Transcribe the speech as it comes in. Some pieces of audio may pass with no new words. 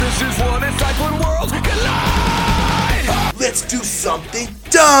Let's do something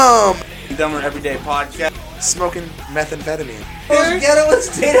dumb. Dumber Everyday Podcast. Smoking methamphetamine. Most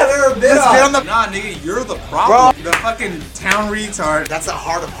ghettoest state I've ever been Let's get on the... Nah, nigga, you're the problem. Bro. The fucking town retard. That's a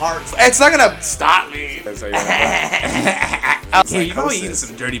heart of hearts. It's not gonna stop me. Hey, you probably eating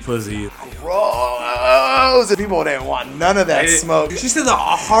some dirty pussy. Gross. People didn't want none of that smoke. She said the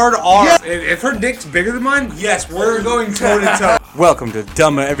hard R. Yeah. If her dick's bigger than mine, yes, we're going toe to toe. Welcome to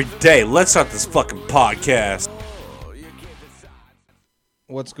Dumber Everyday. Let's start this fucking podcast.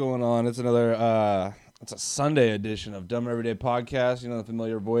 What's going on? It's another, it's a Sunday edition of Dumber Everyday Podcast. You know the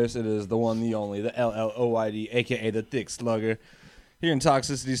familiar voice. It is the one, the only, the LLOYD, a.k.a. the Thick Slugger. Here in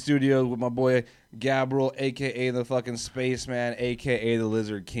Toxicity Studios with my boy Gabriel, a.k.a. the fucking Spaceman, a.k.a. the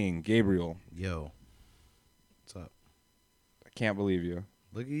Lizard King. Gabriel. Yo. What's up? I can't believe you.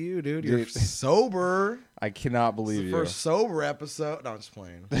 Look at you, dude. You're sober. I cannot believe you. First sober episode. No, I'm just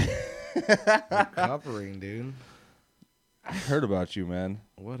playing. Recovering, dude. I heard about you, man.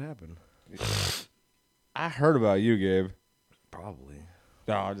 What happened? I heard about you, Gabe. Probably.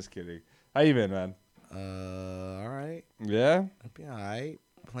 No, I'm just kidding. How you been, man? All right. Yeah? I'd be all right.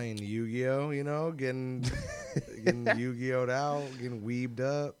 Playing Yu-Gi-Oh, you know, getting Yu-Gi-Oh'd out, getting weebed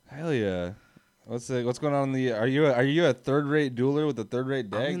up. Hell yeah. What's going on in the... Are you a third-rate dueler with a third-rate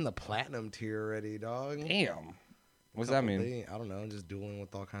deck? I'm in the platinum tier already, dog. Damn. What's that mean? I don't know. Just dueling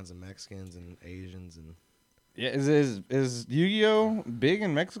with all kinds of Mexicans and Asians and... Yeah, is Yu-Gi-Oh big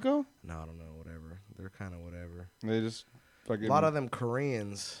in Mexico? No, I don't know. Whatever. They're kind of whatever. They just fucking... A lot of them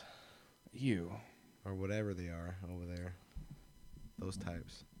Koreans. You. Or whatever they are over there. Those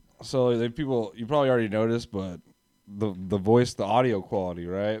types. So they people, you probably already noticed, but the voice, the audio quality,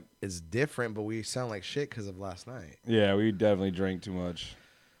 right? It's different, but we sound like shit because of last night. Yeah, we definitely drank too much.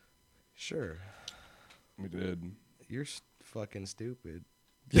 Sure. We did. You're fucking stupid.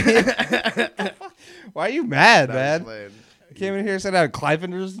 Why are you mad, No, man? playing. You came in here and said I had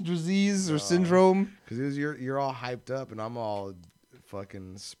Klinefelter's disease or syndrome. Because you're all hyped up and I'm all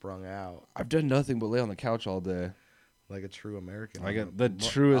fucking sprung out. I've done nothing but lay on the couch all day. Like a true American. Like the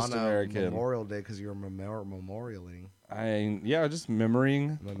truest American. Memorial Day because you're memorialing. I was just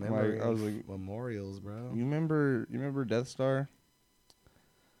memorying. I was like, memorials, bro. You remember Death Star?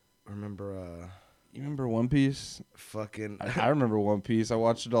 You remember One Piece? Fucking. I remember One Piece. I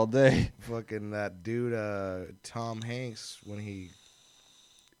watched it all day. Fucking that dude, Tom Hanks, when he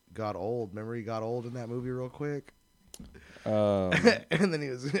got old. Remember he got old in that movie real quick? And then he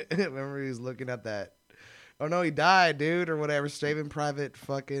was looking at that. Oh no, he died, dude, or whatever. Saving Private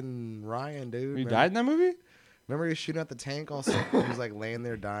fucking Ryan, dude. He died in that movie? Remember he was shooting at the tank also? He was like laying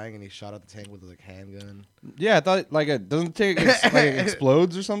there dying and he shot at the tank with like handgun. Yeah, I thought like it doesn't take like it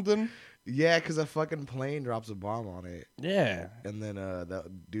explodes or something. Yeah, because a fucking plane drops a bomb on it. Yeah. And then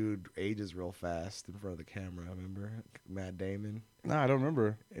that dude ages real fast in front of the camera, remember? Matt Damon. No, I don't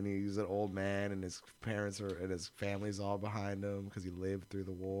remember. And he's an old man and his parents and his family's all behind him because he lived through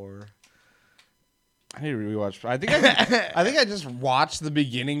the war. I need to rewatch. I think I just watched the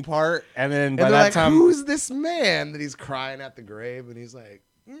beginning part and then by and that like, time, who's this man that he's crying at the grave and he's like,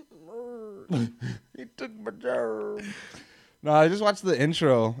 he took my job. No, I just watched the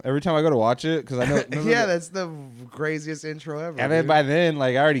intro every time I go to watch it because I know. Yeah, that's the craziest intro ever. And then by then,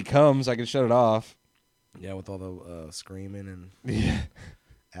 like, I already come, so I can shut it off. Yeah, with all the screaming and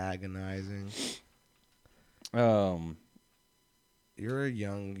agonizing. You're a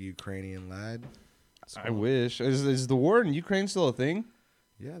young Ukrainian lad. I wish. Is the war in Ukraine still a thing?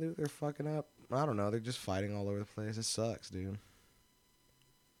 Yeah, dude, they're fucking up. I don't know. They're just fighting all over the place. It sucks, dude.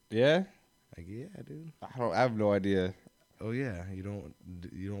 Yeah. Like, yeah, dude. I have no idea. Oh yeah, you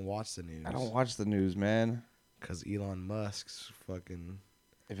don't watch the news. I don't watch the news, man. Cause Elon Musk's fucking.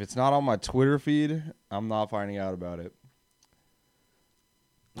 If it's not on my Twitter feed, I'm not finding out about it.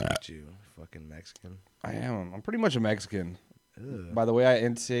 Look at you, fucking Mexican. I am. I'm pretty much a Mexican. Ugh. By the way I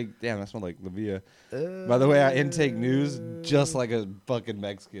intake... Damn, that smelled like La Via. By the way I intake news just like a fucking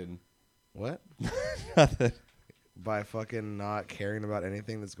Mexican. What? Nothing. By fucking not caring about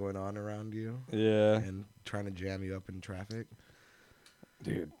anything that's going on around you. Yeah. And trying to jam you up in traffic.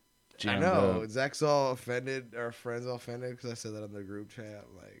 Dude. I know. Zach's all offended. Our friends all offended because I said that on the group chat.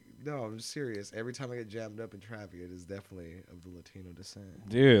 I'm like, no, I'm serious. Every time I get jammed up in traffic, it is definitely of the Latino descent.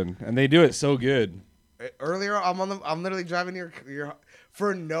 Dude. And they do it so good. Earlier, I'm literally driving your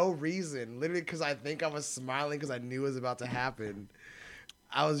for no reason. Literally because I think I was smiling because I knew it was about to happen.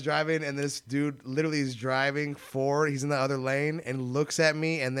 I was driving, and this dude literally is driving forward. He's in the other lane and looks at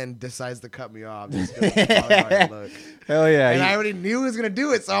me, and then decides to cut me off. Just 'cause he probably already looked. Hell yeah. And I already knew he was gonna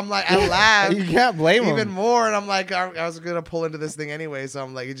do it, so I'm like, I laughed. You can't blame him. Even more, and I'm like, I was gonna pull into this thing anyway, so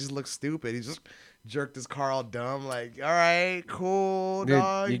I'm like, it just looks stupid. He just jerked his car all dumb, like, all right, cool, Dude,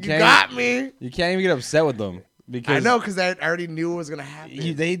 dog, you can't got me. You can't even get upset with them. Because I know, because I already knew it was gonna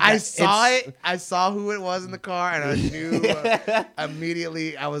happen. I saw it. I saw who it was in the car, and I knew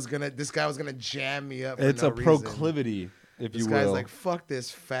immediately this guy was gonna jam me up. It's no a reason. proclivity, if This you guy's will. like, fuck this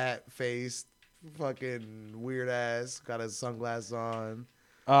fat faced, fucking weird ass. Got his sunglasses on.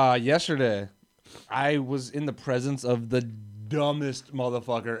 Yesterday, I was in the presence of the dumbest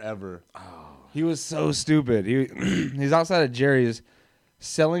motherfucker ever. Oh. He was so stupid. He's outside of Jerry's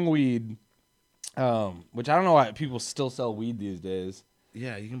selling weed. Which I don't know why people still sell weed these days.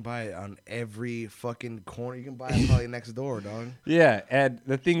 Yeah, you can buy it on every fucking corner. You can buy it probably next door, dog. Yeah, and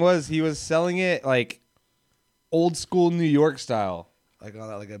the thing was, he was selling it like old school New York style, Like on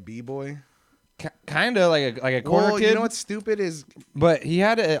like a b-boy. Kind of like a corner kid. You know what's stupid is, but he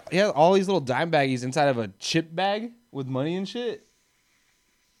had all these little dime baggies inside of a chip bag with money and shit.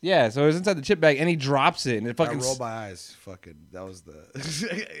 Yeah, so it was inside the chip bag, and he drops it, and it fucking. I rolled my eyes. Fucking, that was the.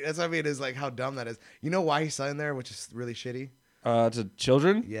 That's what I mean. Is like how dumb that is. You know why he's selling there, which is really shitty. To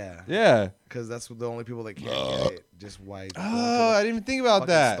children. Yeah. Yeah. Because that's the only people that can't get it. Just why. Oh, I didn't even think about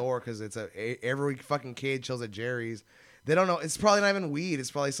that. Store because it's every fucking kid chills at Jerry's. They don't know. It's probably not even weed. It's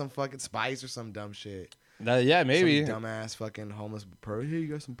probably some fucking spice or some dumb shit. Yeah, maybe. Some dumbass fucking homeless person. Hey, you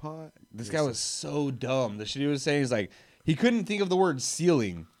got some pot? This guy was so dumb. The shit he was saying is like he couldn't think of the word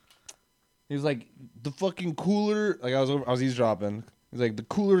ceiling. He was like the fucking cooler. Like I was eavesdropping. He's like the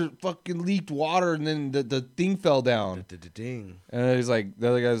cooler fucking leaked water and then the thing fell down. The ding. And he's like the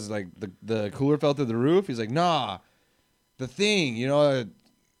other guy's like the cooler fell through the roof. He's like nah, the thing. You know,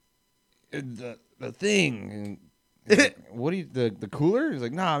 the thing. And he's like, what do you the cooler? He's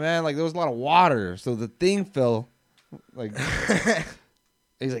like nah man. Like there was a lot of water, so the thing fell. Like.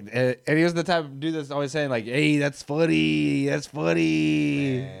 He's like, and he was the type of dude that's always saying like, "Hey, that's funny, that's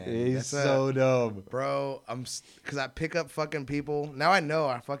funny." Man, He's so dumb, bro. Because I pick up fucking people. Now I know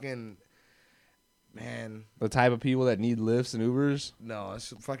I fucking, man. the type of people that need lifts and Ubers. No,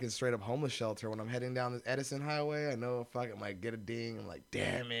 it's fucking straight up homeless shelter. When I'm heading down this Edison Highway, I know if I can like get a ding. I'm like,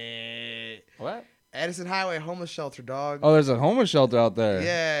 damn it. What? Edison Highway homeless shelter, dog. Oh, there's a homeless shelter out there.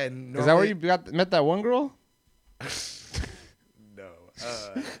 Yeah. Is that where you met that one girl?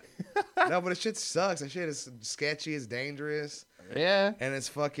 No, but the shit sucks. That shit is sketchy. It's dangerous. Yeah. And it's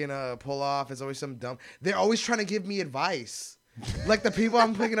fucking pull off. It's always some dumb. They're always trying to give me advice. Like the people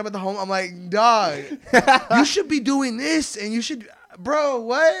I'm picking up at the home, I'm like, dog, you should be doing this, and you should, bro.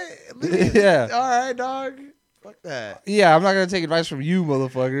 What? Yeah. All right, dog. Fuck that. Yeah, I'm not gonna take advice from you,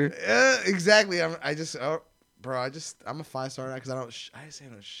 motherfucker. Exactly. I'm a 5-star because I say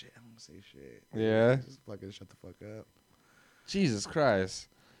no shit. I don't say shit. Yeah. Just fucking shut the fuck up. Jesus Christ.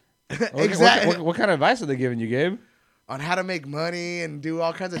 Exactly. What kind of advice are they giving you, Gabe? On how to make money and do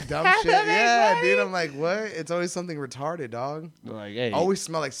all kinds of dumb shit. Yeah, dude. I'm like, what? It's always something retarded, dog. Like, hey. Always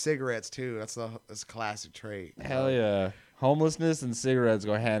smell like cigarettes too. That's a classic trait. Hell yeah. Homelessness and cigarettes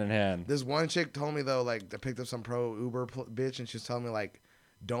go hand in hand. This one chick told me though, like, I picked up some pro Uber bitch, and she was telling me like,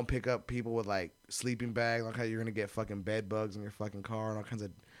 don't pick up people with like sleeping bags. Like how you're gonna get fucking bed bugs in your fucking car and all kinds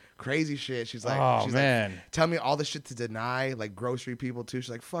of crazy shit. She's like, oh man, like, tell me all the shit to deny, like grocery people too.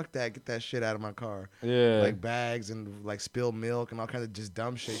 She's like, fuck that, get that shit out of my car. Yeah, like bags and like spilled milk and all kinds of just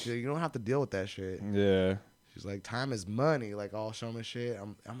dumb shit. She's like, you don't have to deal with that shit. Yeah. She's like, time is money, like all show me shit.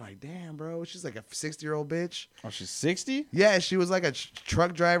 I'm like, damn, bro. She's like a 60-year-old bitch. Oh, she's 60? Yeah, she was like a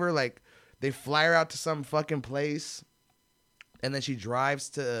truck driver. Like they fly her out to some fucking place, and then she drives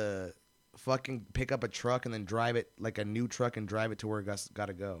to fucking pick up a truck and then drive it like a new truck and drive it to where it got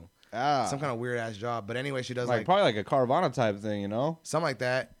to go. Ah. Some kind of weird ass job. But anyway, she does like probably like a Carvana type thing, you know? Something like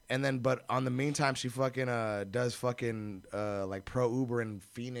that. And then, but on the meantime, she fucking does fucking like pro Uber in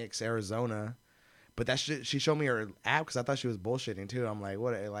Phoenix, Arizona. But that shit, she showed me her app because I thought she was bullshitting too. I'm like,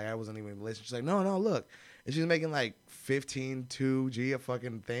 what? Like I wasn't even listening. She's like, no, look. And she's making like 2G a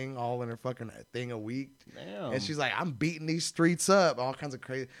fucking thing, all in her fucking thing a week. Damn. And she's like, I'm beating these streets up, all kinds of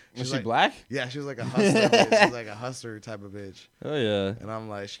crazy. Was she like, black? Yeah, she was like a hustler. Bitch. She was like a hustler type of bitch. Oh yeah. And I'm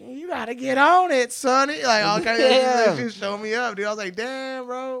like, you gotta get on it, sonny. Like all kinds of shit. She showed me up, dude. I was like, damn,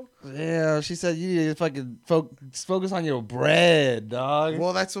 bro. Yeah, she said you need to fucking focus on your bread, dog.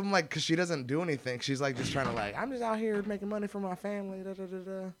 Well, that's what I'm like, because she doesn't do anything. She's like just trying to like, I'm just out here making money for my family.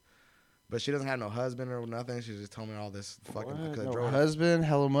 But she doesn't have no husband or nothing. She just told me all this fucking. No husband,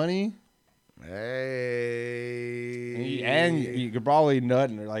 hello money. Hey. And you could probably nut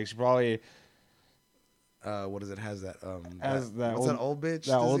in her. Like, she probably what is it? Has that has that what's old, that old bitch?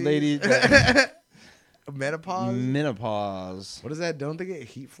 that old disease? lady. Menopause. Menopause. What is that? Don't they get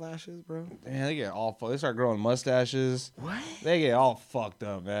heat flashes, bro? Man, they get all they start growing mustaches. What? They get all fucked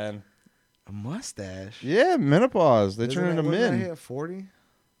up, man. A mustache? Yeah, menopause. They Isn't turn into that, wasn't that men. hit 40?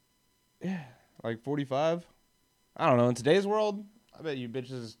 Yeah, like 45. I don't know. In today's world, I bet you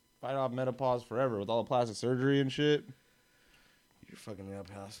bitches fight off menopause forever with all the plastic surgery and shit. You're fucking me up,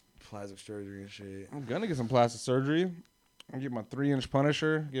 plastic surgery and shit. I'm gonna get some plastic surgery. I'll get my 3-inch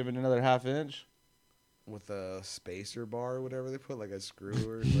Punisher, give it another 1/2 inch. With a spacer bar or whatever they put, like a screw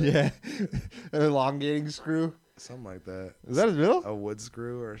or like, Yeah, an elongating screw. something like that. Is that his middle? A wood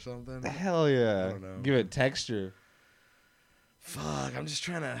screw or something? Hell yeah! I don't know. Give it texture. Fuck, I'm just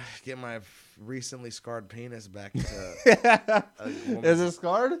trying to get my recently scarred penis back into Is it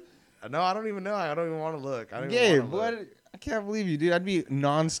scarred? No, I don't even know. I don't even want to look. I don't Gabe, even want to what? I can't believe you, dude. I'd be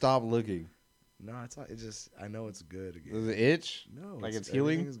non-stop looking. No, it's not. It just, I know it's good again. Does it itch? No, Like it's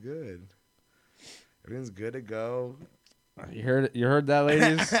healing? Everything's good. Everything's good to go. You heard it? You heard that,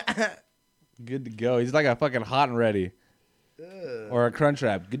 ladies? Good to go. He's like a fucking hot and ready. Ugh. Or a crunch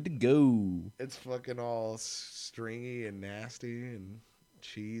wrap. Good to go. It's fucking all stringy and nasty and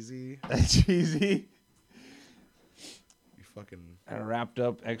cheesy. Cheesy. You fucking, And wrapped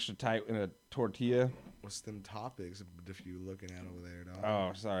up extra tight in a tortilla. what's them topics if you looking at over there, dog?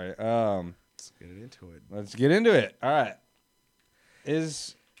 Oh, sorry. Let's get into it. Let's get into it. All right.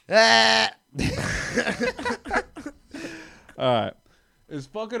 All right. Is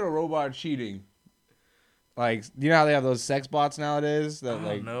fucking a robot cheating? Like, you know how they have those sex bots nowadays? That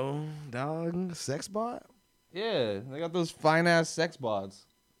like, no, dog. Sex bot? yeah, they got those fine ass sex bots.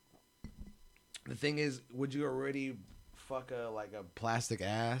 The thing is, would you already fuck a plastic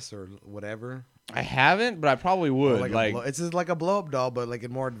ass or whatever? I haven't, but I probably would. Or Like, it's just like a blow up doll, but like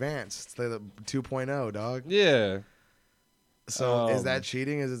in more advanced. It's like the 2.0, dog. yeah. So is that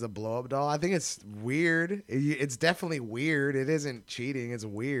cheating? Is it a blow up doll? I think it's weird. It's definitely weird. It isn't cheating. It's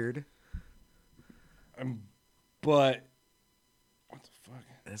weird. But what the fuck?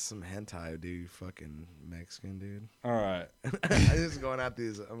 That's some hentai, dude. You fucking Mexican, dude. All right. I'm just going at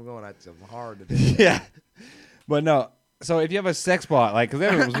these. I'm going at them hard today. Yeah. But no. So if you have a sex bot, like, because they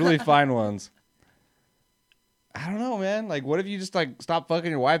have those really fine ones. I don't know, man. Like, what if you just like stop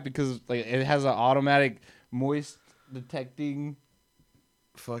fucking your wife because like it has an automatic moist detecting?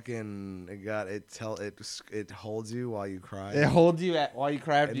 Fucking it holds you while you cry. It holds you while you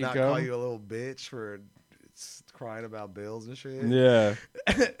cry after and you not come. call you a little bitch for crying about bills and shit. Yeah.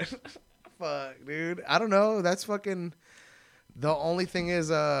 Fuck, dude. I don't know. That's fucking. The only thing is,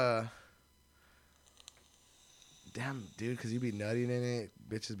 damn, dude, because you be nutting in it,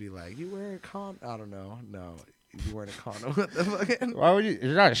 bitches be like, you wearing a condom? I don't know. No, you be wearing a condom. What the fucking? Why would you?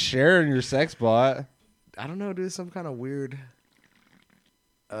 You're not sharing your sex bot. I don't know, dude. Some kind of weird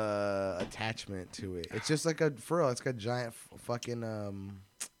attachment to it. It's just like for real. It's like a giant fucking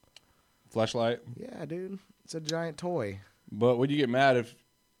Fleshlight. Yeah, dude. It's a giant toy. But would you get mad if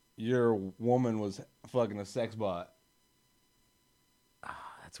your woman was fucking a sex bot?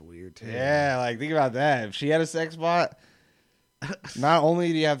 That's weird too. Yeah, like think about that. If she had a sex bot, not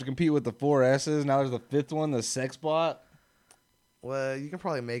only do you have to compete with the 4 S's, now there's the 5th one, the sex bot. Well, you can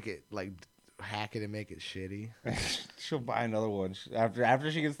probably make it like hack it and make it shitty. She'll buy another one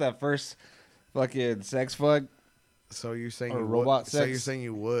after she gets that first fucking sex fuck. So you're saying Or you robot would, sex? So you're saying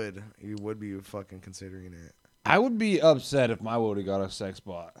you would be fucking considering it. I would be upset if my would have got a sex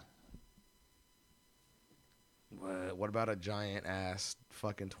bot. What about a giant ass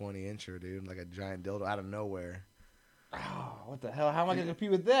fucking 20-incher, dude? Like a giant dildo out of nowhere. Oh, what the hell? How am I gonna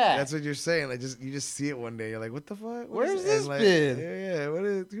compete with that? That's what you're saying. Like you just see it one day. You're like, what the fuck? Where's it? this And like, been? Yeah. What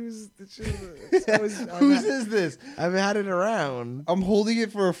is? Who's? Whose is this? I've had it around. I'm holding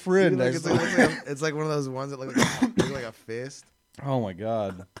it for a friend. Dude, like, it's like one of those ones that look like a fist. Oh my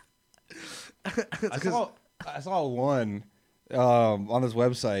god! I saw one on this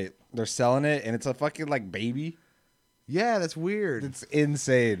website. They're selling it, and it's a fucking like baby. Yeah, that's weird. It's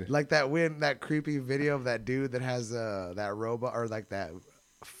insane. Like that creepy video of that dude that has that robot or like that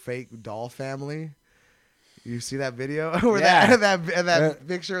fake doll family. You see that video where Yeah. that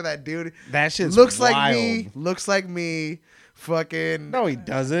picture of that dude? That shit's looks wild. like me. Fucking No, he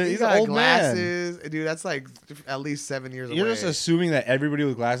doesn't. He's got an old glasses, dude. That's like at least 7 years You're away. just assuming that everybody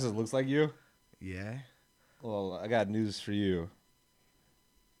with glasses looks like you. Yeah. Well, I got news for you.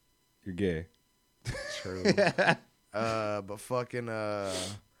 You're gay. True. But fucking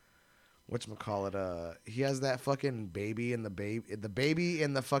whatchamacallit, he has that fucking baby and the baby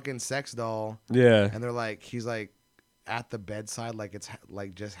and the fucking sex doll. Yeah. And they're like, he's like at the bedside, like it's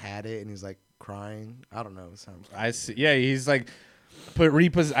like just had it, and he's like crying. I don't know. I see. Yeah, he's like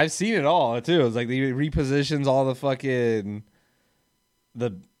I've seen it all too. It's like he repositions all the fucking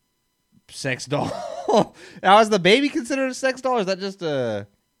the sex doll. Now, is the baby considered a sex doll? Or is that just a?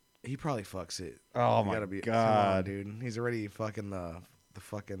 He probably fucks it. Oh my God, come on, dude! He's already fucking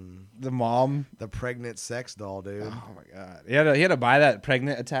the mom, the pregnant sex doll, dude. Oh my god! He had to buy that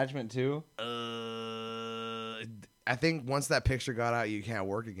pregnant attachment too. I think once that picture got out, you can't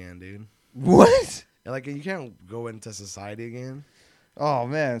work again, dude. What? Like you can't go into society again. Oh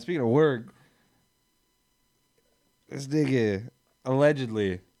man! Speaking of work, this nigga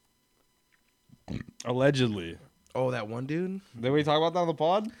allegedly. Oh, that one dude? Did we talk about that on the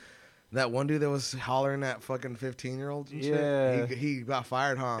pod? That one dude that was hollering at fucking 15-year-olds and yeah. shit? He got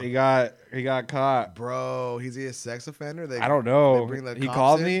fired, huh? He got caught. Bro, is he a sex offender? I don't know. He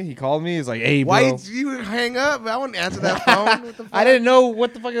called me. He's like, hey, bro. Why did you hang up? I wouldn't answer that phone. What the fuck? I didn't know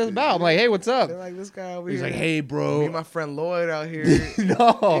what the fuck it was about. I'm like, hey, what's up? They're like, this guy over He's here. like, hey, bro. Me and my friend Lloyd out here.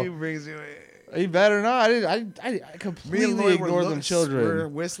 No. He brings you in. He better not. I completely ignored them children. We're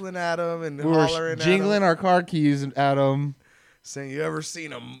whistling at him and we were hollering at jingling him. our car keys at him. Saying, you ever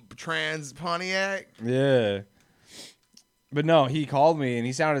seen a trans Pontiac? Yeah. But no, he called me and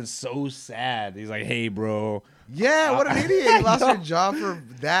he sounded so sad. He's like, hey, bro. Yeah, what an idiot. He lost your job for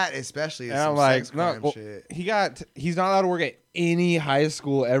that, especially. And I'm like, no, shit. He's not allowed to work at any high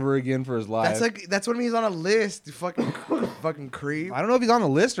school ever again for his life. That's when he's on a list, you fucking creep. I don't know if he's on the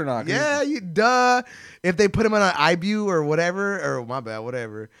list or not. Yeah, duh. If they put him on an IBU or whatever, or my bad,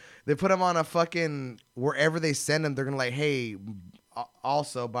 whatever. They put him on a fucking, wherever they send him, they're going to like, hey,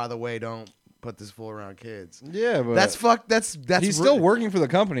 also, by the way, don't put this fool around kids. Yeah, but that's he's still working for the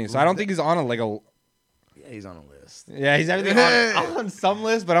company, so I don't think he's on yeah, he's on a list. Yeah, he's everything on some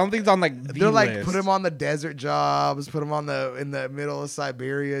list, but I don't think he's on like the They're like list. Put him on the desert jobs, put him on in the middle of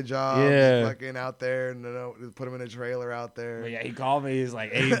Siberia jobs, yeah, fucking out there, and put him in a trailer out there. But yeah, he called me. He's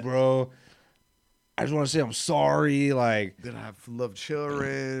like, "Hey, bro, I just want to say I'm sorry. Like, did I love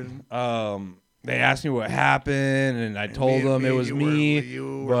children? They asked me what happened, and I told them it was me.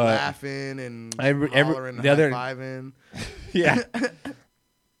 You were laughing and hollering and high-fiving. Yeah."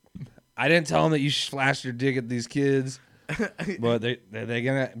 I didn't tell him that you flashed your dick at these kids, but they're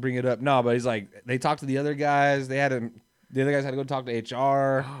gonna bring it up. No, but he's like, they talked to the other guys. The other guys had to go talk to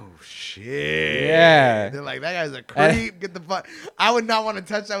HR. Oh shit! Yeah, they're like, that guy's a creep. Get the fuck. I would not want to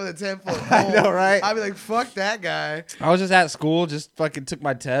touch that with a 10-foot pole. I know, right? I'd be like, fuck that guy. I was just at school, just fucking took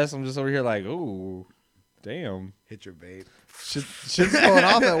my test. I'm just over here like, ooh, damn. Hit your bait. Shit's going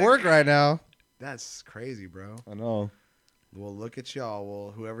off at work right now. That's crazy, bro. I know. Well, look at y'all.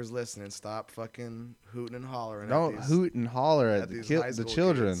 Well, whoever's listening, stop fucking hooting and hollering. Don't hoot and holler at the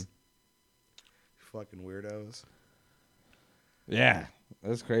children. Kids. Fucking weirdos. Yeah,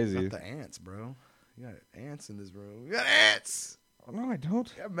 that's crazy. Not the ants, bro. You got ants in this room. You got ants. Oh, no, I don't.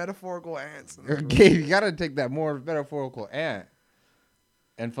 You got metaphorical ants. In this room. Gabe, you gotta take that more metaphorical ant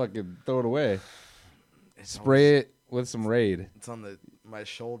and fucking throw it away. Spray it with some Raid. It's on my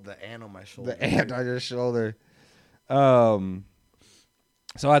shoulder. The ant on my shoulder. The ant on your shoulder.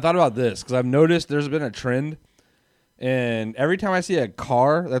 So I thought about this because I've noticed there's been a trend, and every time I see a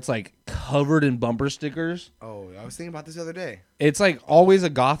car that's like covered in bumper stickers. Oh, I was thinking about this the other day. It's like always a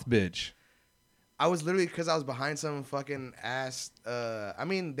goth bitch. I was literally, because I was behind some fucking ass. I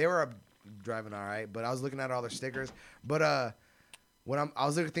mean, they were driving all right, but I was looking at all their stickers. But I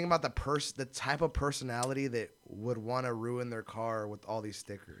was thinking about the type of personality that would want to ruin their car with all these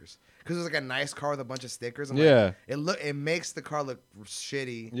stickers. Because it's like a nice car with a bunch of stickers. And yeah. Like, it makes the car look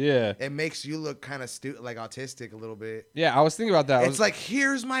shitty. Yeah. It makes you look kind of like autistic a little bit. Yeah, I was thinking about that. It's like,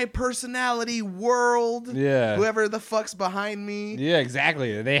 here's my personality world. Yeah. Whoever the fuck's behind me. Yeah,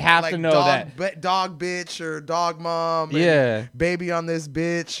 exactly. They have like to know that. Dog bitch or dog mom. Yeah. Baby on this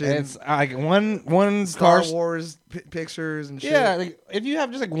bitch. And it's like one Star Wars pictures and shit. Yeah, like if you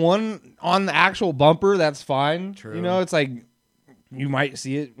have just like one on the actual bumper, that's fine. True. You know, it's like you might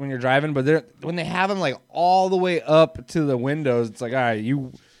see it when you're driving, but when they have them like all the way up to the windows, it's like, all right,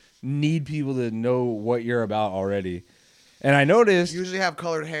 you need people to know what you're about already. And I noticed you usually have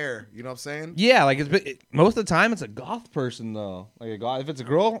colored hair. You know what I'm saying? Yeah, like most of the time it's a goth person though. Like a goth. If it's a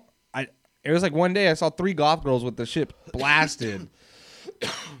girl, it was like one day I saw 3 goth girls with the shit blasted.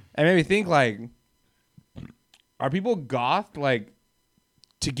 And made me think like, are people goth like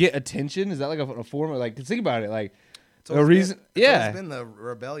to get attention? Is that like a form of like? Cause think about it, like the reason. It's been the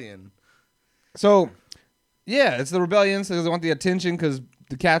rebellion. So, yeah, it's the rebellion. So they want the attention because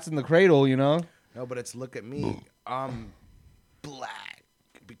the cat's in the cradle, you know. No, but it's look at me. I'm black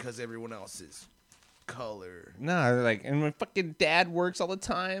because everyone else is color. Nah, like, and my fucking dad works all the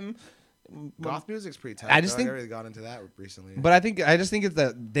time. Goth music's pretty tight. I just think I really got into that recently. But I just think it's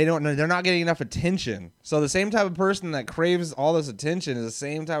that they're not getting enough attention. So the same type of person that craves all this attention is the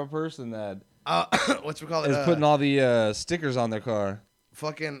same type of person that what you call it? is putting all the stickers on their car.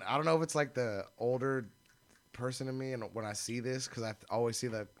 Fucking, I don't know if it's like the older person in me, and when I see this, because I always see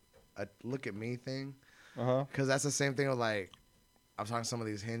the look at me thing. Because that's the same thing with like, I'm talking to some of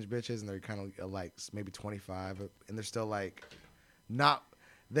these Hinge bitches, and they're kind of like maybe 25, and they're still like not.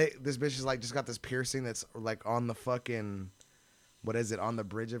 This bitch is like just got this piercing that's like on the fucking, what is it, on the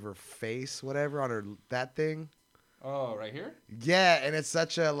bridge of her face, whatever, on her, that thing. Oh, right here? Yeah, and it's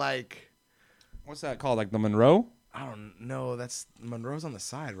such a like. What's that called? Like the Monroe? I don't know. That's Monroe's on the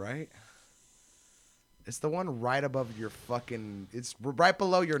side, right? It's the one right above your fucking. It's right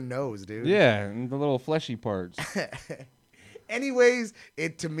below your nose, dude. Yeah, and the little fleshy parts. Anyways,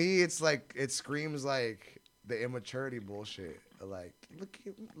 to me, it's like it screams like the immaturity bullshit. Like, look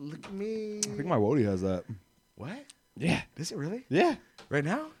at me. I think my Wody has that. What? Yeah. Does it really? Yeah. Right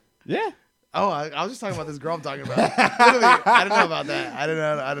now? Yeah. Oh, I was just talking about this girl I'm talking about. Literally, I didn't know about that. I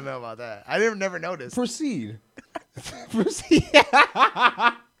didn't know about that. I never noticed. Proceed. Proceed.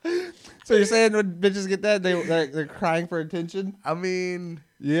 So you're saying when bitches get that, they're crying for attention? I mean,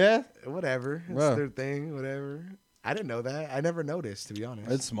 yeah. Whatever. It's their thing. Whatever. I didn't know that. I never noticed, to be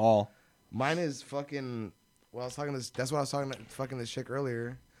honest. It's small. Mine is fucking. Well, I was talking this. That's what I was talking to fucking this chick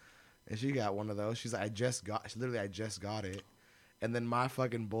earlier, and she got one of those. She's like, I just got it, and then my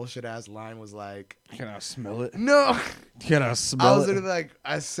fucking bullshit ass line was like, Can I smell it? No. Can I smell it? I was literally like,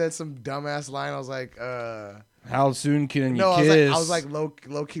 I said some dumbass line. I was like, How soon can you no, kiss? I was like low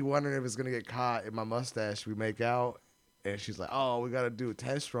key wondering if it's gonna get caught in my mustache. We make out. And she's like, "Oh, we gotta do a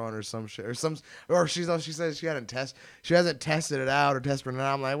test run or some shit, or she says she hasn't tested it out or tested it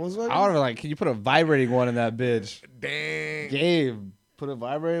out." I'm like, "What's up?" I would have like, can you put a vibrating one in that bitch? Dang, Gabe, put a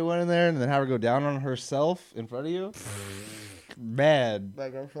vibrating one in there and then have her go down on herself in front of you. Bad,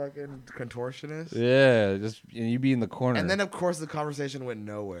 like a fucking contortionist. Yeah, just you be in the corner. And then of course the conversation went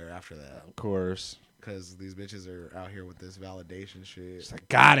nowhere after that. Of course, because these bitches are out here with this validation shit. She's like,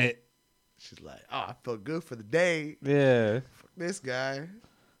 got it. She's like, oh, I feel good for the day. Yeah. Fuck this guy.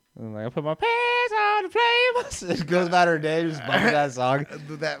 I'm like, I put my pants on the flame. It goes about her day, just bumping that song.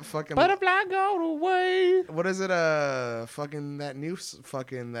 That fucking butterfly go away. What is it? Fucking that new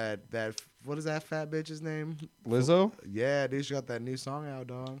fucking that what is that fat bitch's name? Lizzo. Yeah, dude, she got that new song out,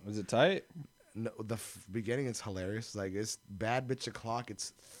 dog. Is it tight? No, the beginning is hilarious. Like it's bad bitch o'clock.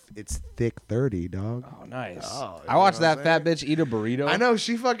 It's thick 30, dog. Oh, nice. Oh, I watched that fat bitch eat a burrito. I know,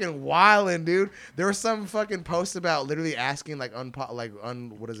 she fucking wildin', dude. There was some fucking post about literally asking like unpopular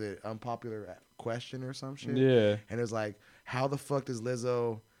question or some shit. Yeah. And it was like, how the fuck does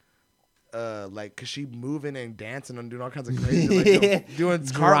Lizzo like, cause she moving and dancing and doing all kinds of crazy, like, doing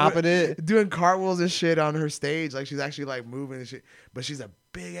dropping it, doing cartwheels and shit on her stage, like she's actually like moving and shit. But she's a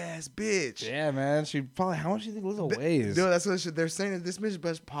big ass bitch. Yeah, man. She probably, how much do you think Lizzo weighs? Dude, that's what they're saying. That this bitch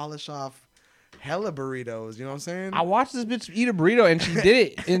best polish off hella burritos. You know what I'm saying? I watched this bitch eat a burrito and she did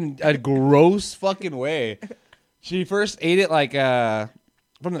it in a gross fucking way. She first ate it like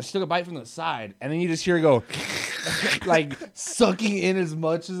she took a bite from the side, and then you just hear her go like sucking in as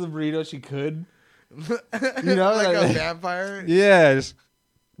much as the burrito she could. You know, like a vampire. Yeah, just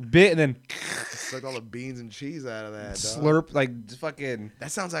bit and then sucked all the beans and cheese out of that. Slurp, dog. like just fucking.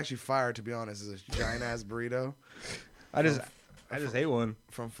 That sounds actually fire, to be honest. It's a giant ass burrito. I just ate one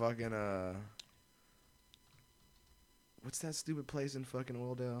from fucking what's that stupid place in fucking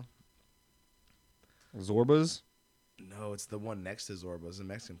Willdale? Zorba's. No, it's the one next to Zorba's, a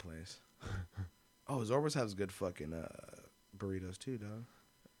Mexican place. Oh, Zorba's has good fucking burritos too, dog.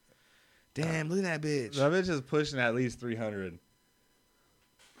 Damn, look at that bitch. That bitch is pushing at least 300.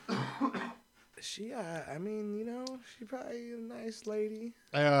 She, I mean, you know, she probably a nice lady.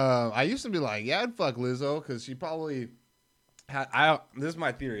 I used to be like, yeah, I'd fuck Lizzo because she probably had. This is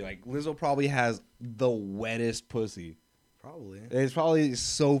my theory. Like, Lizzo probably has the wettest pussy. Probably. It's probably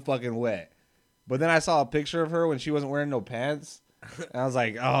so fucking wet. But then I saw a picture of her when she wasn't wearing no pants. And I was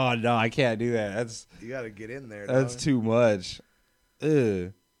like, oh, no, I can't do that. That's you got to get in there, That's dog. too much.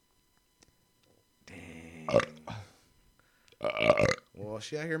 Ugh. Dang. Well,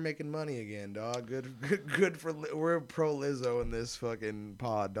 she out here making money again, dog. Good for we're pro Lizzo in this fucking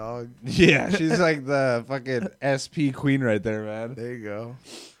pod, dog. Yeah, she's like the fucking SP queen right there, man. There you go.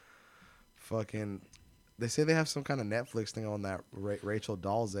 Fucking, they say they have some kind of Netflix thing on that Rachel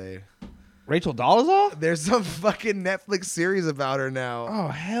Dolezal. Rachel Dolezal? There's some fucking Netflix series about her now. Oh,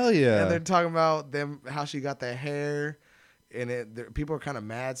 hell yeah. And they're talking about how she got the hair, and people are kind of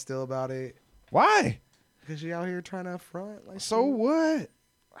mad still about it. Why? Because she out here trying to front. Like So what?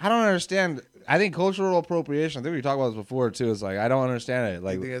 I don't understand. I think cultural appropriation, I think we talked about this before too. It's like, I don't understand it.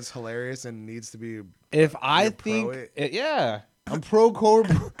 Like, I think it's hilarious and needs to be. if I think, yeah, I'm pro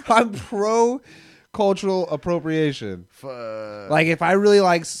cultural appropriation. Like, if I really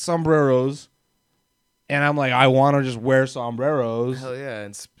like sombreros, and I'm like, I want to just wear sombreros. Hell yeah,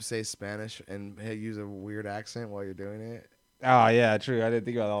 and say Spanish and use a weird accent while you're doing it. Oh yeah, true. I didn't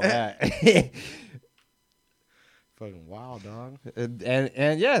think about all that. Fucking wild, dog.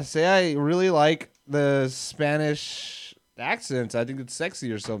 And yeah, say I really like the Spanish accents. I think it's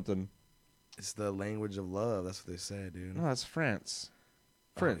sexy or something. It's the language of love. That's what they said, dude. No, that's France.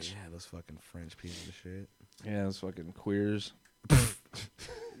 French. Oh, yeah, those fucking French pieces of shit. Yeah, those fucking queers.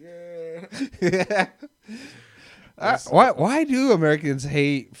 Yeah. Why do Americans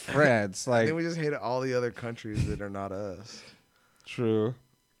hate France? I Like, think we just hate all the other countries that are not us. true.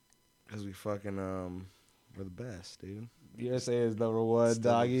 Because we fucking, we're the best, dude. USA is number one,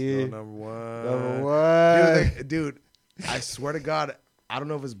 Still doggy. number one. Number one. Dude, I swear to God, I don't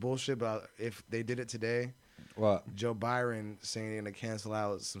know if it's bullshit, but if they did it today, What? Joe Byron saying to cancel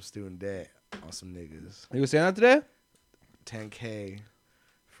out some student debt on some niggas. You was saying that today? $10K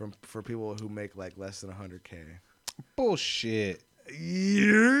for people who make like less than $100K. Bullshit.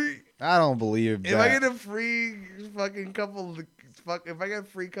 Yeah. I don't believe that. If I get a free fucking if I get a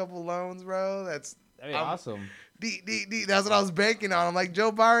free couple loans, bro, that'd be awesome. That's what I was banking on. I'm like,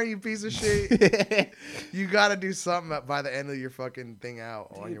 Joe Byron, you piece of shit. You got to do something by the end of your fucking thing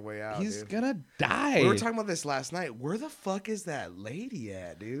out, dude, on your way out, He's dude. gonna die. We were talking about this last night. Where the fuck is that lady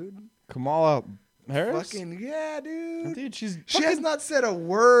at, dude? Kamala Harris? Fucking, yeah, dude. Dude, she has not said a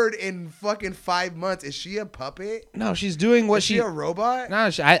word in fucking 5 months. Is she a puppet? No, she's doing what is she a robot? No,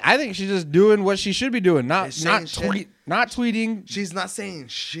 I think she's just doing what she should be doing. Not tweeting. She's not saying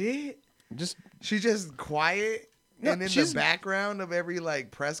shit. She's just quiet and in the background of every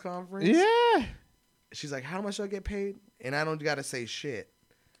like press conference. Yeah. She's like, how much do I get paid? And I don't gotta say shit.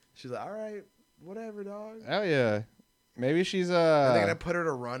 She's like, all right, whatever, dog. Hell yeah. Maybe she's Are they gonna put her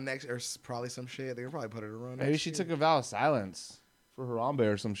to run next, or probably some shit? They're gonna probably put her to run. Maybe she took a vow of silence for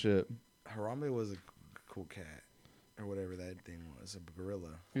Harambe or some shit. Harambe was a cool cat, or whatever that thing was, a gorilla.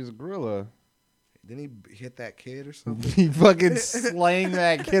 He was a gorilla. Didn't he hit that kid or something? He fucking slaying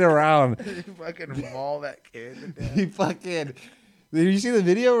that kid around. He fucking maul that kid to death. He fucking. Did you see the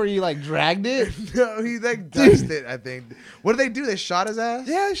video where he like dragged it? No, he like diced it, I think. What did they do? They shot his ass?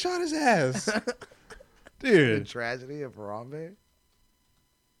 Yeah, they shot his ass. Dude. The tragedy of Harambe?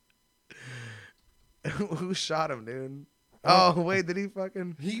 Who shot him, dude? Oh, wait, did he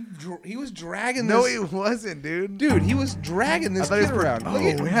fucking... He was dragging No, this... he wasn't, dude. Dude, he was dragging this kid around.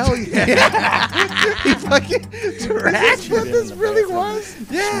 Oh, hell yeah. He fucking dragged What this really was?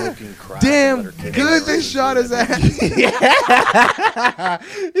 Yeah. Damn, good they shot his ass. Yeah.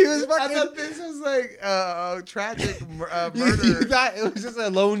 He was fucking... I thought this was like a tragic murder. You thought it was just a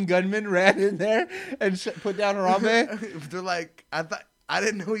lone gunman ran in there and put down Harambe? They're like, I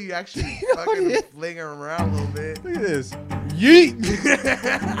didn't know you actually fucking fling him around a little bit. Look at this. Yeet!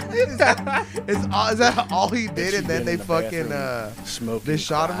 Is that all he did? And then they fucking they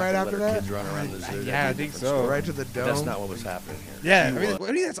shot him right after that? Yeah, I think so. Right to the dome. That's not what was happening here. Yeah,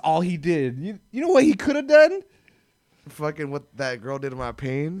 I mean that's all he did. You know what he could have done? Fucking what that girl did to my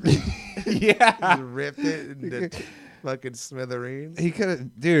pain. Yeah. Just ripped it into fucking smithereens. He could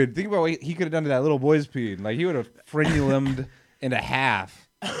have, dude, think about what he could have done to that little boy's pee. Like, he would have frenumed into half.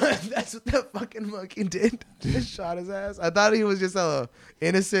 That's what that fucking monkey did. Just shot his ass. I thought he was just a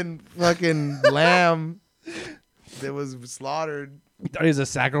innocent fucking lamb that was slaughtered. I thought he was a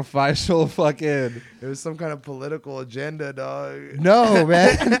sacrificial fucking... It was some kind of political agenda, dog. No,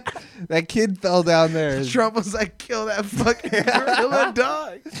 man. That kid fell down there. Trump was like, kill that fucking gorilla,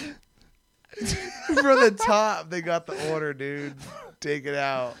 dog. From the top, they got the order, dude. Take it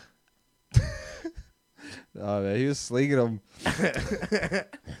out. Oh, man, he was slinging him. Let's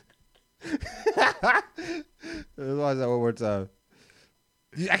watch that one more time.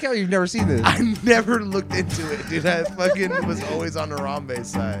 I can't believe you've never seen this. I never looked into it, dude. I fucking was always on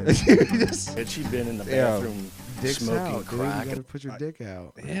Harambe's side. Had she been in the bathroom Dick's smoking out, crack? dude. You gotta put your dick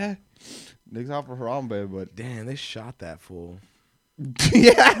out. Yeah. Dick's out for Harambe, but... Damn, they shot that fool.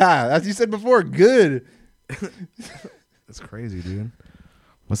 Yeah, as you said before, good. That's crazy, dude.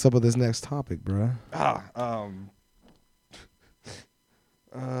 What's up with this next topic, bro? I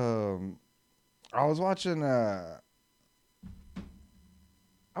was watching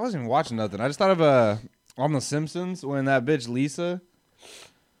wasn't even watching nothing. I just thought of on The Simpsons when that bitch Lisa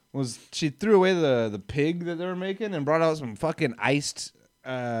she threw away the pig that they were making and brought out some fucking iced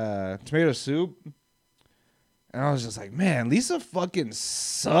tomato soup. And I was just like, man, Lisa fucking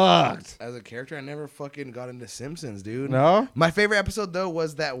sucked. As a character, I never fucking got into Simpsons, dude. No? My favorite episode, though,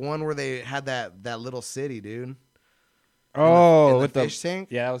 was that one where they had that little city, dude. Oh, in the with fish tank?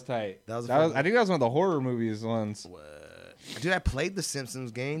 Yeah, that was tight. That was I think that was one of the horror movies ones. What? Dude, I played the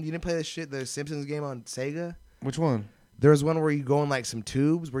Simpsons game. You didn't play the Simpsons game on Sega? Which one? There was one where you go in like some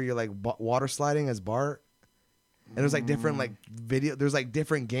tubes where you're like water sliding as Bart. And there's like different like there's like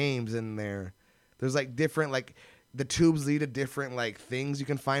different games in there. There's like different like the tubes lead to different like things you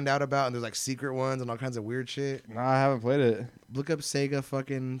can find out about, and there's like secret ones and all kinds of weird shit. No, I haven't played it. Look up Sega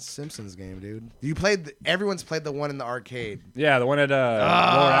fucking Simpsons game, dude. Everyone's played the one in the arcade. Yeah, the one at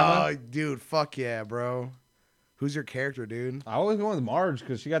Oh, dude, fuck yeah, bro. Who's your character, dude? I always go with Marge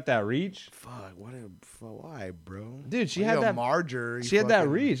because she got that reach. Fuck, why, bro? Dude, she had that Marjorie. She had that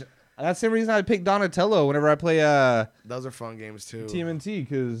reach. That's the same reason I pick Donatello whenever I play Those are fun games too. TMNT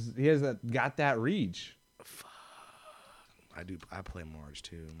because he has got that reach. I play Marge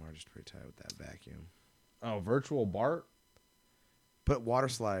too. Marge is pretty tight with that vacuum. Oh, virtual Bart. Put water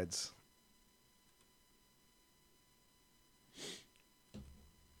slides.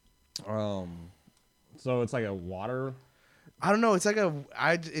 So it's like a water. I don't know. It's like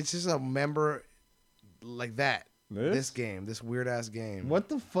it's just a member like that. This game, this weird ass game. What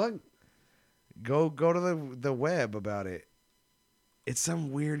the fuck? Go to the web about it. It's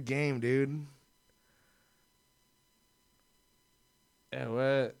some weird game, dude. Yeah,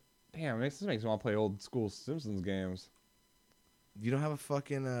 what? Damn, this makes me want to play old school Simpsons games. You don't have a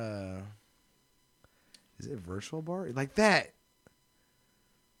fucking is it virtual Bart? Like that.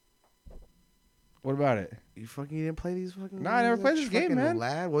 What about it? You didn't play these fucking No, I never played this game, man.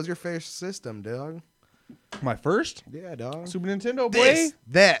 Lad. What was your favorite system, dog? My first? Yeah, dog. Super Nintendo, boy.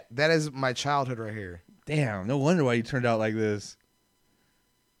 That is my childhood right here. Damn, no wonder why you turned out like this.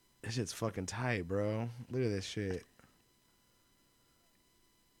 This shit's fucking tight, bro. Look at this shit.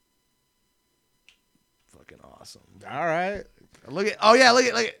 Fucking awesome. All right. Look at.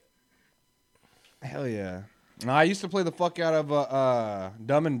 Hell yeah. No, I used to play the fuck out of Beavis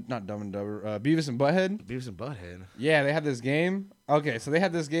and Butthead. Beavis and Butthead. Yeah, they had this game. Okay, so they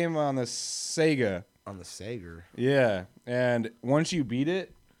had this game on the Sega. On the Sega. Yeah, and once you beat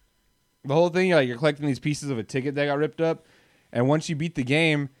it, the whole thing, you're collecting these pieces of a ticket that got ripped up, and once you beat the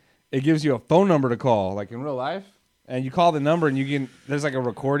game, it gives you a phone number to call, like in real life, and you call the number, and there's like a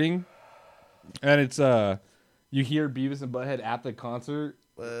recording, and it's you hear Beavis and Butthead at the concert.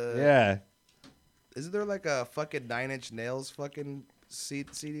 Yeah. Isn't there like a fucking 9 Inch Nails fucking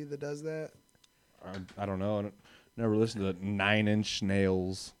CD that does that? I don't know. I never listened to 9 Inch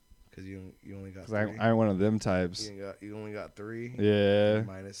Nails. Because you only got 'Cause three. I'm one of them types. You only got 3. Yeah.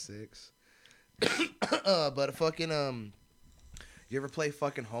 -6. But fucking you ever play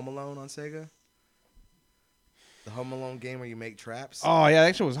fucking Home Alone on Sega? The Home Alone game where you make traps. Oh yeah,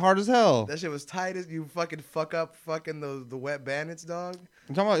 that shit was hard as hell. That shit was tight as you fucking fuck up fucking the wet bandits, dog.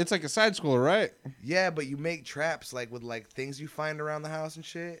 I'm talking about it's like a side scroller, right? Yeah, but you make traps like with like things you find around the house and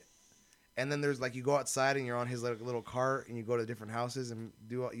shit. And then there's like you go outside and you're on his like little cart and you go to different houses and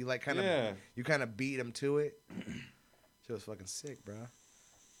do you like kind of you kind of beat him to it. Shit was fucking sick, bro.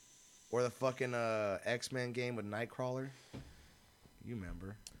 Or the fucking X-Men game with Nightcrawler. You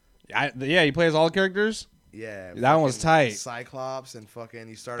remember? Yeah, he plays all the characters. Yeah, that one was tight. Cyclops and fucking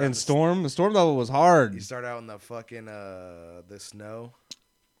you start. And Storm. The Storm level was hard. You start out in the fucking the snow.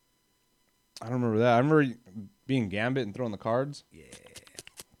 I don't remember that. I remember being Gambit and throwing the cards. Yeah.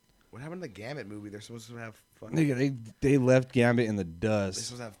 What happened to the Gambit movie? They're supposed to have fucking. Nigga, they left Gambit in the dust. They're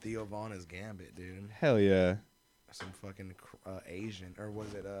supposed to have Theo Vaughn as Gambit, dude. Hell yeah. Some fucking Asian or what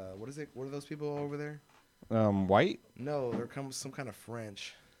is it? What is it? What are those people over there? White? No, they're some kind of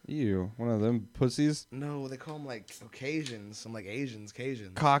French. Ew, one of them pussies. No, they call them like Caucasians. Some like Asians,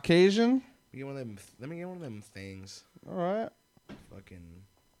 Cajuns. Caucasian? Let me get one of them things. All right. Fucking.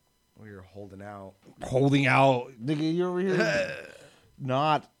 Oh, you're holding out. Holding out, nigga. You're over here.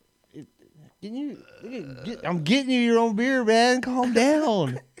 Not. Can you? I'm getting you your own beer, man. Calm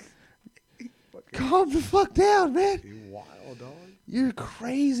down. Calm the fuck down, man. You wild dog. You're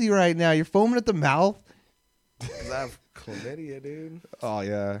crazy right now. You're foaming at the mouth. 'Cause I have chlamydia, dude. Oh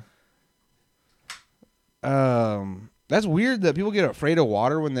yeah. That's weird that people get afraid of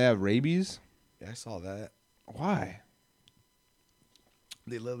water when they have rabies. Yeah, I saw that. Why?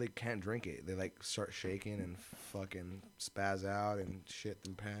 They literally can't drink it. They like start shaking and fucking spaz out and shit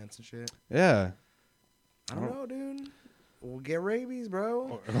in pants and shit. Yeah. I don't know, dude. We'll get rabies,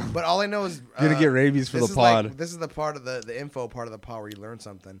 bro. But all I know is Gonna get rabies for the pod. This is the part of the info part of the pod where you learn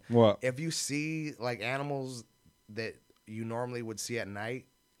something. What? If you see like animals that you normally would see at night,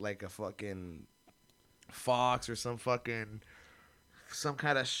 like a fucking fox or some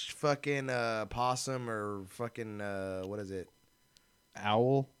kind of fucking possum or fucking what is it?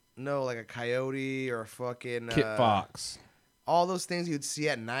 Owl? No, like a coyote or a fucking Kit fox. All those things you'd see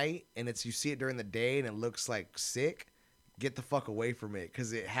at night, and you see it during the day, and it looks like sick. Get the fuck away from it,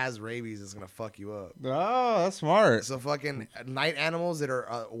 because it has rabies. It's gonna fuck you up. Oh, that's smart. So fucking night animals that are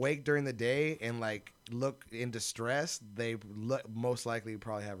awake during the day and like look in distress, they most likely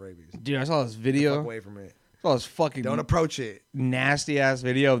probably have rabies. Dude, I saw this Get video. the fuck away from it. I saw this fucking Don't approach it. nasty ass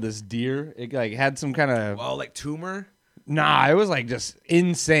video of this deer. It like had some kind of Oh, like tumor. Nah, it was like just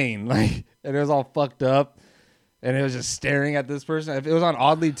insane. Like, and it was all fucked up, and it was just staring at this person. It was on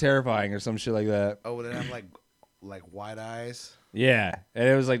Oddly Terrifying or some shit like that. Oh, would it have like white eyes? Yeah, and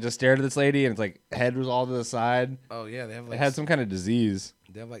it was like just staring at this lady, and it's like head was all to the side. Oh yeah, they have like It had some kind of disease.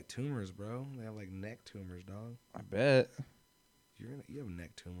 They have like tumors, bro. They have like neck tumors, dog. I bet. You have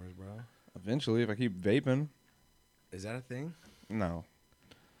neck tumors, bro. Eventually, if I keep vaping. Is that a thing? No.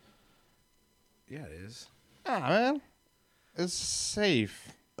 Yeah, it is. Ah, man. It's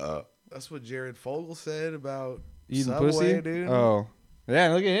safe. That's what Jared Fogle said about Eating Subway, pussy? dude. Oh.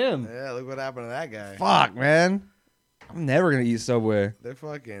 Yeah, look at him. Yeah, look what happened to that guy. Fuck, man. I'm never going to eat Subway. They're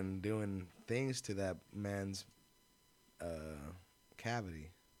fucking doing things to that man's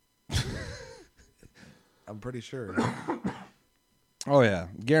cavity. I'm pretty sure. Oh, yeah.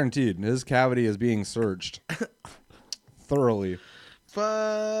 Guaranteed. His cavity is being searched. Thoroughly.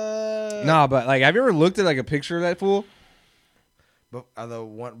 Fuck. Nah, but like, have you ever looked at like a picture of that fool? But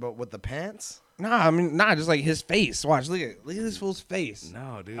with the pants? Nah, I mean, just like his face. Watch, look at this fool's face.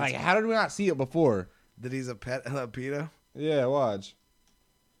 No, dude. Like, how did we not see it before? That he's a pedo? Yeah, watch.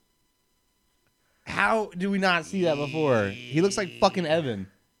 How do we not see that before? He looks like fucking Evan.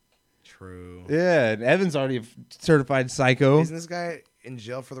 True. Yeah, and Evan's already a certified psycho. Isn't this guy in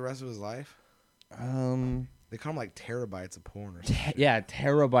jail for the rest of his life? They call him like terabytes of porn or something. Yeah,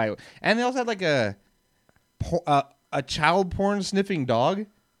 terabyte. And they also had like a child porn sniffing dog.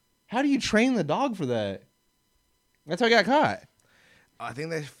 How do you train the dog for that? That's how he got caught. I think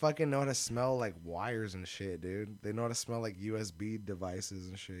they fucking know how to smell like wires and shit, dude. They know how to smell like USB devices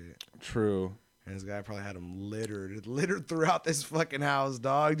and shit. True. And this guy probably had them littered throughout this fucking house,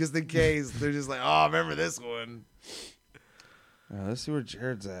 dog, just in case. They're just like, oh, remember this one. Let's see where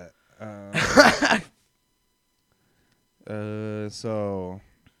Jared's at. So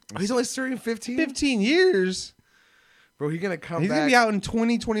He's only serving 15? 15 years? Bro, he's going to come He's back. going to be out in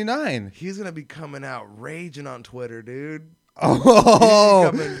 2029. He's going to be coming out raging on Twitter, dude.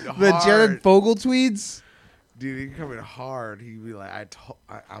 Oh, He's the hard. Jared Fogle tweets? Dude, he's coming hard. He'd be like,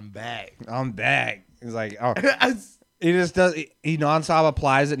 I'm back. I'm back. He's like, oh. He just does, he nonstop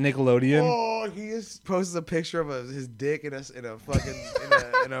applies at Nickelodeon. Oh, he just posts a picture of his dick in a fucking,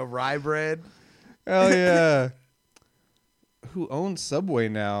 in a rye bread. Hell yeah. Who owns Subway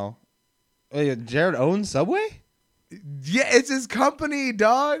now? Wait, Jared owns Subway? Yeah, it's his company,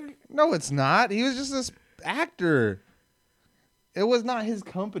 dog. No, it's not. He was just this actor. It was not his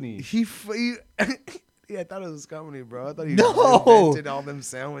company. Yeah, I thought it was his company, bro. I thought he No. invented all them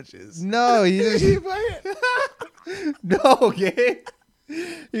sandwiches. No, he just... No, Gabe.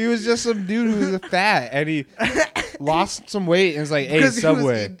 He was just some dude who was fat, and he lost some weight, and was like, "Hey,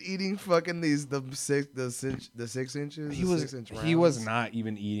 Subway." He was eating fucking the 6 inches. He was not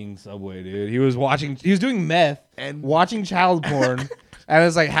even eating Subway, dude. He was watching. He was doing meth and watching child porn, and I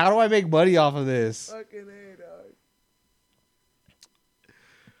was like, "How do I make money off of this?" Fucking A, dog.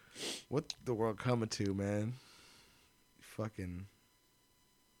 What the world coming to, man? Fucking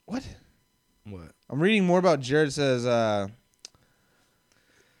What? what? I'm reading more about Jared. Says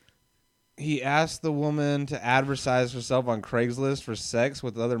he asked the woman to advertise herself on Craigslist for sex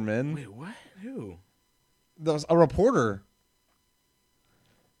with other men. Wait, what? Who? There was a reporter.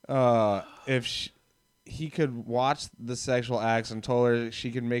 If he could watch the sexual acts and told her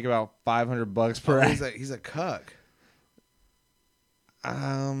she could make about $500 per act. He's a cuck.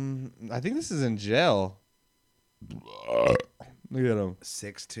 I think this is in jail. Look at him.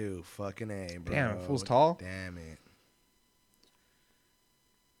 6'2", fucking A, bro. Damn, fool's tall. Damn it.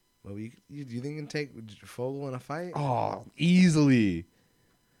 Well, you think you can take Fogle in a fight? Oh, easily.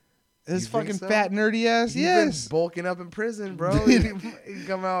 This You think fucking so? fat nerdy ass. He's Yes. been bulking up in prison, bro. he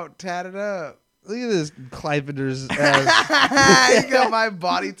come out tatted up. Look at this Clivender's ass. He got my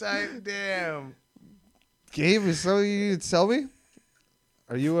body type. Damn. Gabe, is so you tell me?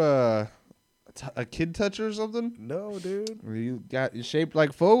 Are you A kid toucher or something? No, dude. You shaped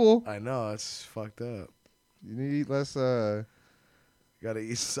like Fogel. I know, it's fucked up. You need to eat less. Gotta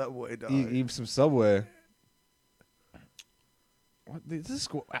eat Subway, dog. Eat some Subway. What this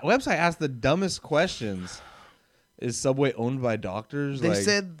website asks the dumbest questions. Is Subway owned by doctors? They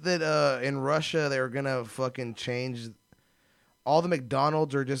said that in Russia they were gonna fucking change. All the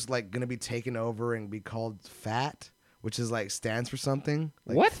McDonald's are just like gonna be taken over and be called FAT, which is like stands for something.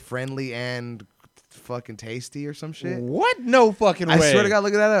 Like what? Friendly and fucking tasty or some shit. What? No fucking way. I swear to God,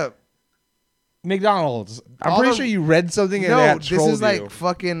 look at that up. McDonald's. I'm pretty sure you read something and no, that this trolled is like you.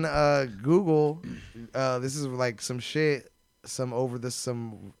 fucking Google. This is like some shit.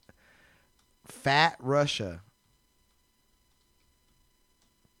 Some fat Russia.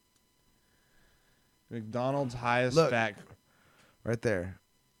 McDonald's highest Look. fat. Right there.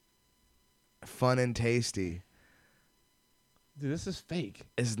 Fun and tasty. Dude, this is fake.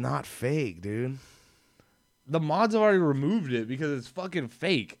 It's not fake, dude. The mods have already removed it because it's fucking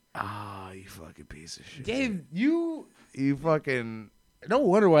fake. Ah, you fucking piece of shit. Gabe, you fucking no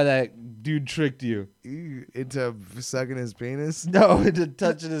wonder why that dude tricked you. you into sucking his penis. No, into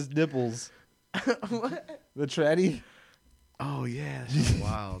touching his nipples. What? The tranny. Oh yeah, that's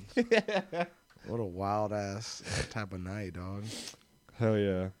wild. What a wild ass type of night, dog. Hell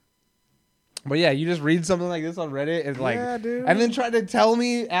yeah. But yeah, you just read something like this on Reddit and like, Yeah, dude. and then try to tell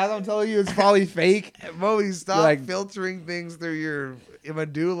me as I'm telling you it's probably fake. Moe, stop Like- filtering things through your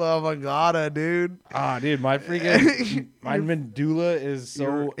medulla oblongata, dude. Ah, dude, my freaking my medulla is so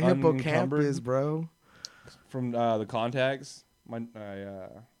Your unencumbered hippocampus, bro. from the contacts.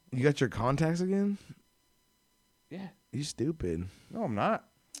 You got your contacts again? Yeah. You stupid. No, I'm not.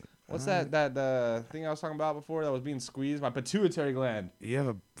 What's that thing I was talking about before that was being squeezed? My pituitary gland. You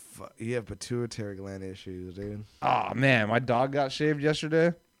have pituitary gland issues, dude. Oh man, my dog got shaved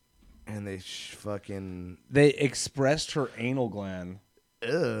yesterday. And they fucking They expressed her anal gland.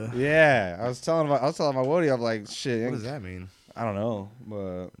 ugh. Yeah, I was telling my Woody, I'm like, shit. What does that mean? I don't know,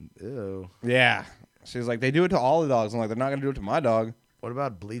 but Ew. yeah. She was like, they do it to all the dogs. I'm like, they're not gonna do it to my dog. What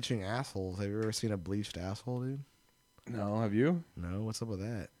about bleaching assholes? Have you ever seen a bleached asshole, dude? No, have you? No. What's up with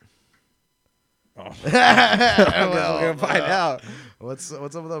that? Oh. We're gonna find out. What's up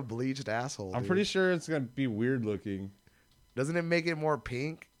with a bleached asshole? I'm dude? pretty sure it's gonna be weird looking. Doesn't it make it more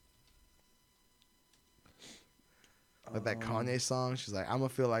pink? Like that Kanye song, she's like, "I'm gonna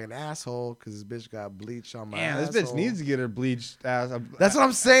feel like an asshole because this bitch got bleach on my." Man, asshole. this bitch needs to get her bleached ass. That's what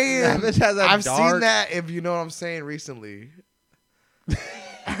I'm saying. That bitch has that I've dark- seen that. If you know what I'm saying, recently.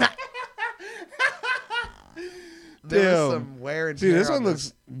 There was some wear and tear. Dude, this one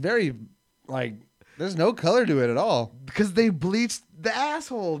looks very like. There's no color to it at all. because they bleached the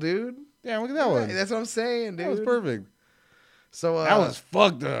asshole, dude. Damn, look at that one. That's what I'm saying, dude. That was perfect. So That was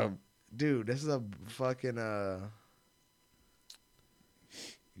fucked up. dude, this is a fucking are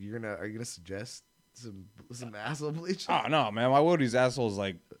you gonna suggest some asshole bleach? Oh no, man, my Woody's asshole is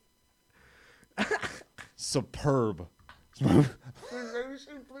like superb. Dude,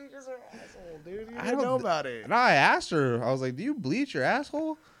 you I don't don't know th- about it. And I asked her, I was like, "Do you bleach your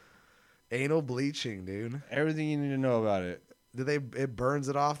asshole?" Anal bleaching, dude. Everything you need to know about it. It burns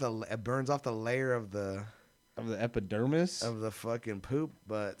off the layer of the Of the epidermis, of the fucking poop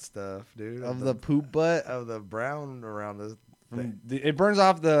butt stuff, dude. of the poop butt. of the brown around the It burns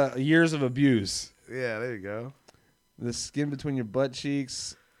off the years of abuse. yeah, there you go. The skin between your butt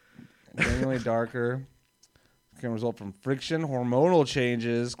cheeks, genuinely darker. Can result from friction, hormonal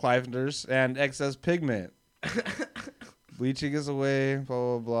changes, clivers, and excess pigment. Bleaching is a way,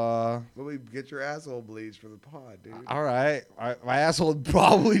 blah, blah, blah. But we get your asshole bleached for the pod, dude. All right. My asshole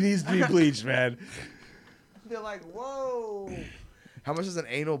probably needs to be bleached, man. They're like, whoa. How much does an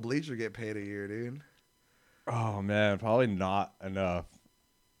anal bleacher get paid a year, dude? Oh, man. Probably not enough.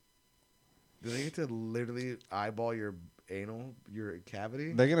 Do they get to literally eyeball your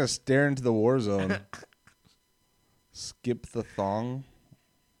cavity? They're going to stare into the war zone. Skip the thong.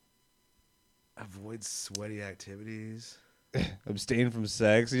 Avoid sweaty activities. Abstain from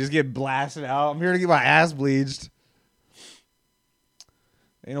sex. You just get blasted out. I'm here to get my ass bleached.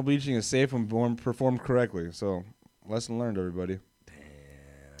 Anal bleaching is safe when performed correctly. So, lesson learned, everybody. Damn.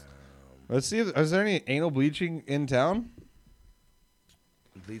 Let's see. Is there any anal bleaching in town?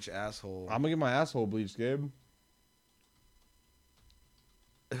 Bleach asshole. I'm going to get my asshole bleached, Gabe.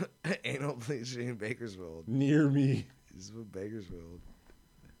 Anal bleaching in Bakersfield. Near me. This is what Bakersfield.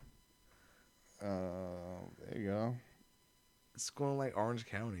 There you go. It's going like Orange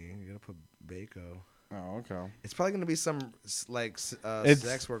County. You gotta put Baco. Oh, okay. It's probably gonna be some like It's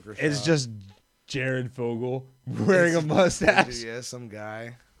sex worker. It's shop. just Jared Fogle wearing a mustache. Yeah, some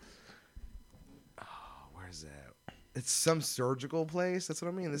guy. It's some surgical place. That's what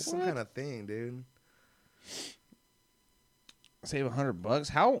I mean. This is some What? kind of thing, dude. Save $100.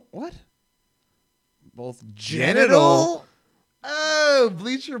 How? What? Both Genital? Oh,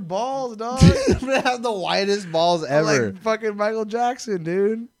 bleach your balls, dog. They have the whitest balls ever. Like fucking Michael Jackson,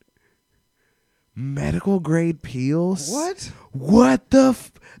 dude. Medical grade peels? What? What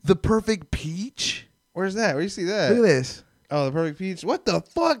the perfect peach? Where's that? Where you see that? Look at this. Oh, the perfect peach. What the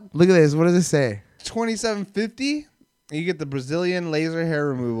fuck? Look at this. What does it say? $27.50. You get the Brazilian laser hair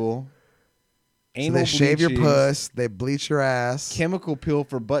removal. So Anal they shave your bleaching, puss. They bleach your ass. Chemical peel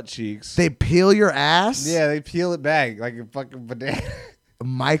for butt cheeks. They peel your ass. Yeah, they peel it back like a fucking banana.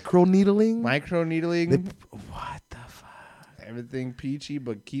 Micro needling. Micro needling. What the fuck? Everything peachy,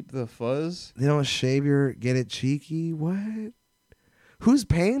 but keep the fuzz. They don't shave get it cheeky. What? Who's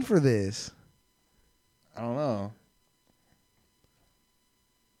paying for this? I don't know.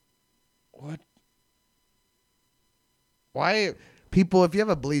 What? Why? People, if you have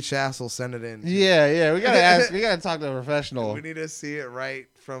a bleached asshole, send it in. Yeah. We gotta ask. We gotta talk to a professional. We need to see it right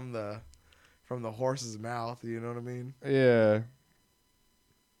from the horse's mouth. You know what I mean? Yeah.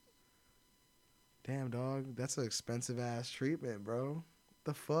 Damn, dog. That's an expensive ass treatment, bro.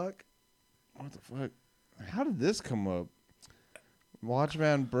 The fuck? What the fuck? How did this come up?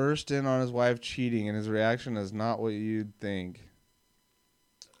 Watchman burst in on his wife cheating, and his reaction is not what you'd think.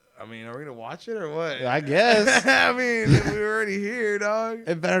 I mean, are we gonna watch it or what? I guess. I mean, we're already here, dog.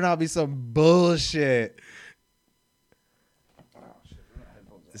 It better not be some bullshit.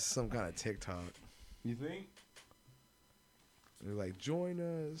 This is some kind of TikTok. You think? They're like, join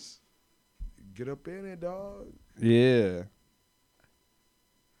us. Get up in it, dog. Yeah.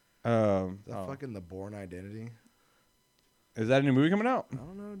 Fucking The Bourne Identity. Is that a new movie coming out? I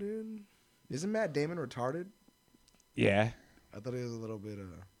don't know, dude. Isn't Matt Damon retarded? Yeah. I thought he was a little bit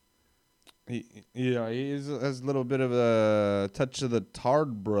He has a little bit of a touch of the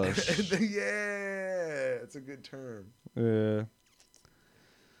tard brush. yeah, it's a good term. Yeah.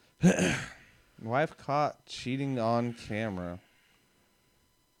 Wife caught cheating on camera.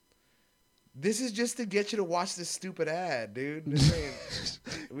 This is just to get you to watch this stupid ad, dude. This ain't,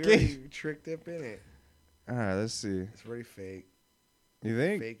 we already tricked up in it. All right, let's see. It's very fake. You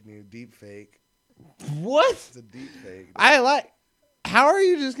think? Fake news, deep fake. What? It's a deep fake. How are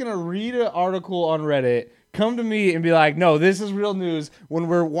you just gonna read an article on Reddit, come to me and be like, no, this is real news when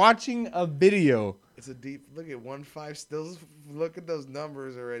we're watching a video? It's a deep. Look at 1.5 stills. Look at those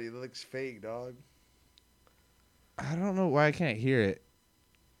numbers already. It looks fake, dog. I don't know why I can't hear it.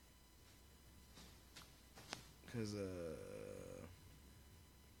 Cause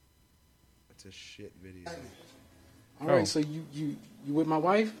it's a shit video. All right, so you with my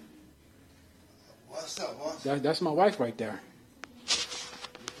wife? What's up, boss? That's my wife right there.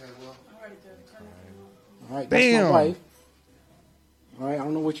 Okay, well. All right, that's Damn. my wife. All right, I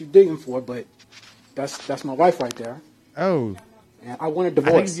don't know what you're digging for, but that's my wife right there. Oh, And I want a I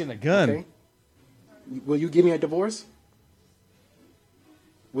divorce. think he's getting a gun. Okay? Will you give me a divorce?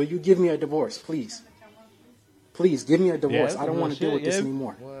 Will you give me a divorce, please? Please give me a divorce. that's I don't some want to real deal with shit, this yeah.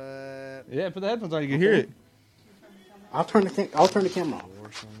 anymore. What? Yeah, put the headphones on. You can hear it. I'll turn the camera on.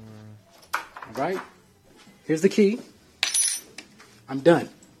 All right. Here's the key. I'm done.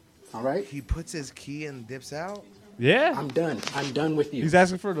 All right. He puts his key and dips out. Yeah. I'm done. I'm done with you. He's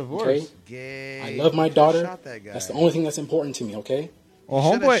asking for a divorce. Okay. Gay. I love my daughter. Shot that guy. That's the only thing that's important to me. Okay.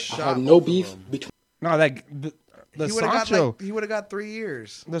 Well, Should've homeboy. shot I have both no of beef them. between. No, the He would have got Sancho. he would have got 3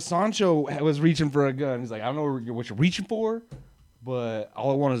 years. The Sancho was reaching for a gun. He's like, I don't know what you're reaching for, but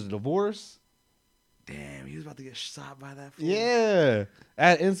all I want is a divorce. Damn, he was about to get shot by that fool. Yeah.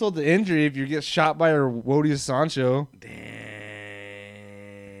 Add insult to injury if you get shot by your Wodius Sancho. Dang.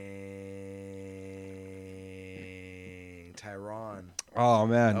 Tyron. Oh,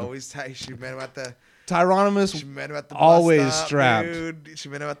 man. Always tight. She met him at the. Tyrannimus She met him at the bus always stop, strapped. Dude. She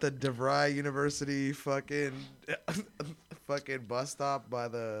met him at the DeVry University fucking bus stop by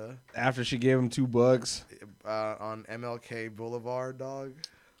the after she gave him $2. on MLK Boulevard, dog.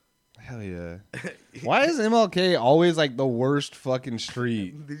 Hell yeah. Why is MLK always like the worst fucking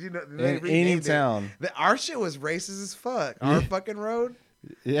street Did you know? in they any renamed it. town? Our shit was racist as fuck. Our fucking road.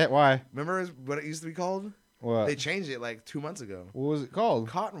 Yeah, why? Remember what it used to be called? What? They changed it like 2 months ago. What was it called?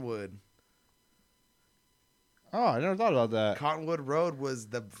 Cottonwood. Oh, I never thought about that. Cottonwood Road was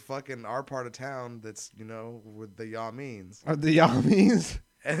the fucking our part of town that's, with the yaw means. The Yamis?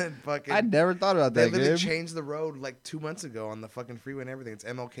 And then fucking I never thought about they that, literally Gabe. changed the road like 2 months ago on the fucking freeway and everything. It's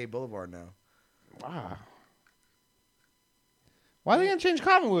MLK Boulevard now. Wow. Why are they gonna change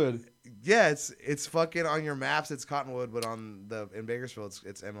Cottonwood? Yeah, it's fucking on your maps it's Cottonwood, but in Bakersfield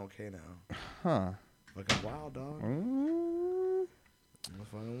it's MLK now. Huh. Fucking wild, dog.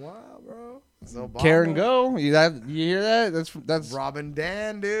 Fucking wild, bro. So Karen Go. You hear that? That's Robin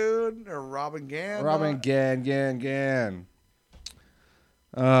Dan, dude, or Robin Gan. Robin dog. Gan.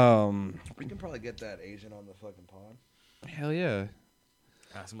 We can probably get that Asian on the fucking pod. Hell yeah.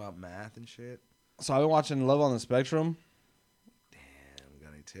 Ask him about math and shit. So I've been watching Love on the Spectrum. Damn,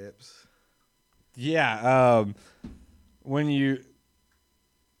 got any tips? Yeah.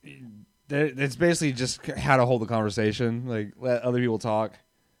 It's basically just how to hold the conversation, like let other people talk.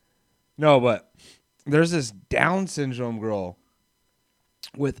 No, but there's this Down syndrome girl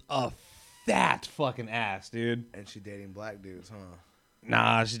with a fat fucking ass, dude. And she dating black dudes, huh?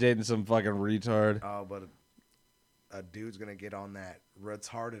 Nah, she's dating some fucking retard. Oh, but a dude's gonna get on that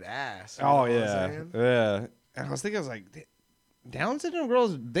retarded ass. Oh know what I'm yeah, saying? yeah. And I was thinking, I was like, Down syndrome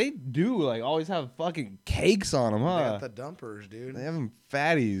girls, they do like always have fucking cakes on them, They huh? got the dumpers, dude. They have them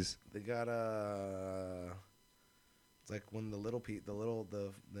fatties. They got it's like when the little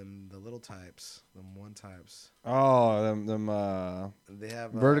types, them one types. Oh, them They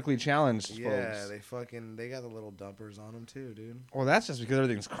have vertically challenged Yeah, folks. they got the little dumpers on them too, dude. Well, that's just because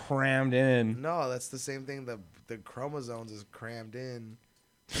everything's crammed in. No, that's the same thing. The chromosomes is crammed in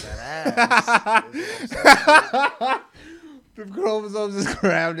to that ass. The chromosomes is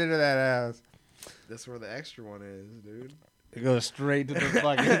crammed into that ass. That's where the extra one is, dude. It goes straight to the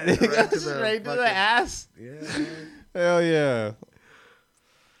fucking. Straight to the ass. Yeah. Man. Hell yeah.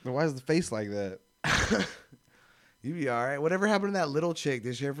 But why is the face like that? You be all right. Whatever happened to that little chick?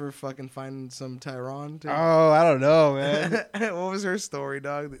 Did she ever fucking find some Tyron? Too? Oh, I don't know, man. What was her story,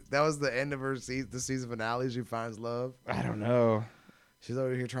 dog? That was the end of her the season finale. She finds love. I don't know. She's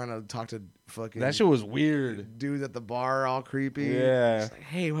over here trying to talk to fucking That shit was weird. dudes at the bar, all creepy. Yeah. She's like,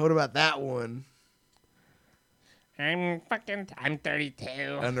 hey, what about that one? I'm 32.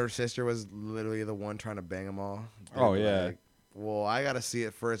 And her sister was literally the one trying to bang them all. Oh, They'd be yeah. like, well, I gotta see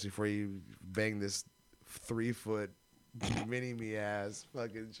it first before you bang this 3-foot mini me ass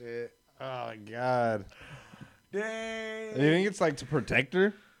fucking shit. Oh my god. Dang. You think it's like to protect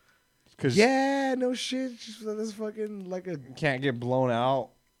her? Cause Yeah, no shit. She's this fucking like a. can't get blown out.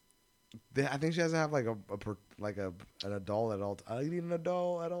 I think she has to have like an adult at all. I need an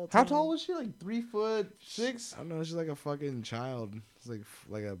adult at all. How times. tall was she? Like 3'6"? I don't know. She's like a fucking child. It's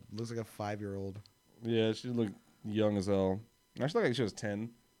like a looks like a 5-year-old. Yeah, she looked young as hell. I actually like she was 10.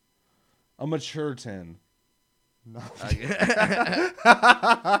 A mature 10. No.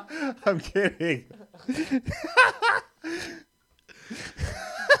 I'm kidding.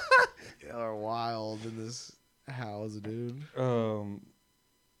 Y'all are wild in this house, dude. Um.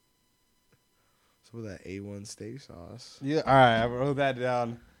 Some of that A1 steak sauce. Yeah. All right. I wrote that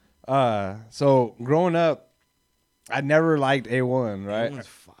down. So growing up, I never liked A1. Right? A1's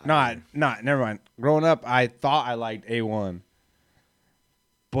fire. Not. Never mind. Growing up, I thought I liked A1,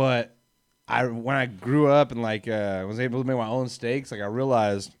 but when I grew up and like was able to make my own steaks, like I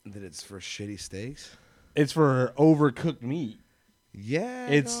realized That it's for shitty steaks. it's for overcooked meat. Yeah.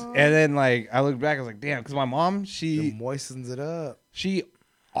 And then like I look back, I was like, damn, because my mom, it she moistens it up.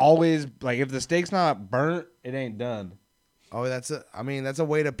 always like if the steak's not burnt, it ain't done. Oh, that's a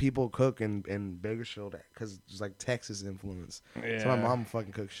way that people cook in Bakersfield because it's like Texas influence. So my mom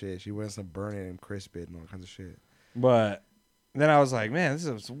fucking cooks shit. She wants to burn it and crisp it and all kinds of shit. But then I was like, man, this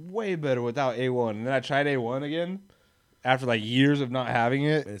is way better without A1. And then I tried A1 again after like years of not having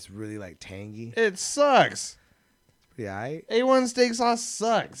it. And it's really like tangy. It sucks. Pretty alright. A1 steak sauce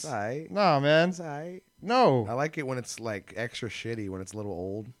sucks. It's alright. No, man. It's alright. No. I like it when it's like extra shitty when it's a little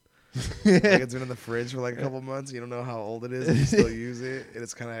old. Like it's been in the fridge for like a couple months. You don't know how old it is. And you still use it, and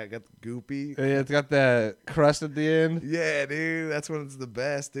it's kind of got goopy. Yeah, it's got that crust at the end. Yeah, dude, that's when it's the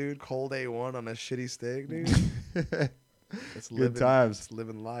best, dude. Cold A1 on a shitty steak, dude. It's Good times. It's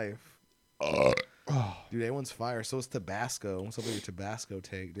living life. Dude, A1's fire. So is Tabasco. What's up with your Tabasco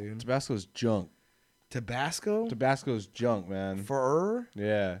take, dude? Tabasco's junk. Tabasco? Tabasco's junk, man. For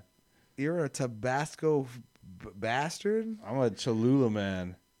Yeah. you're a Tabasco bastard? I'm a Cholula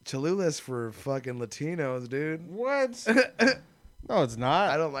man. Cholula's for fucking Latinos, dude. What? No, it's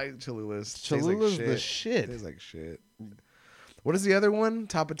not. I don't like Cholula's. Cholula's Tastes like the shit. Tastes like shit. What is the other one?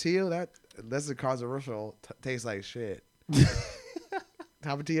 Tapatio? That's a controversial. Tastes like shit.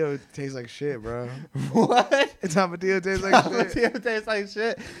 Tapatio tastes like shit, bro. What? Tapatio tastes like shit. Tapatio tastes like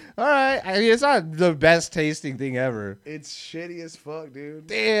shit. All right. I mean, it's not the best tasting thing ever. It's shitty as fuck, dude.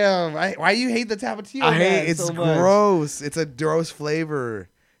 Damn. Why you hate the Tapatio? I man, hate it's so much? gross. It's a gross flavor.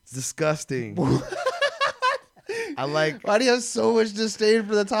 It's disgusting. I like. Why do you have so much disdain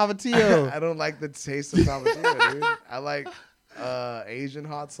for the Tapatio? I don't like the taste of Tapatio, dude. I like Asian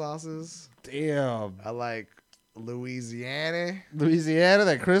hot sauces. Damn. I like Louisiana. Louisiana,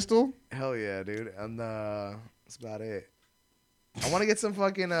 that crystal? Hell yeah, dude. And that's about it. I want to get some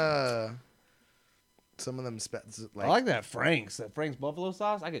fucking some of them I like that Frank's. That Frank's buffalo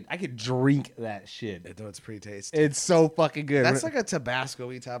sauce. I could drink that shit. It's pretty tasty. It's so fucking good. That's like a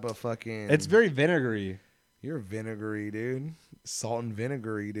Tabasco-y type of fucking. It's very vinegary. You're vinegary, dude. Salt and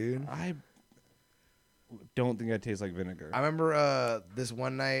vinegary, dude. I don't think that tastes like vinegar. I remember this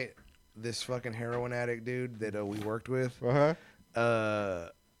one night, this fucking heroin addict dude that we worked with. Then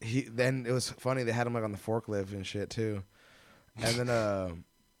it was funny. They had him like on the forklift and shit too. And then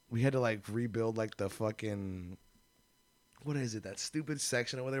we had to like rebuild like the fucking, what is it? That stupid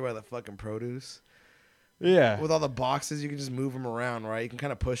section over there by the fucking produce. Yeah. With all the boxes, you can just move them around, right? You can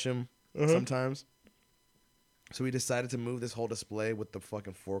kind of push them sometimes. So we decided to move this whole display with the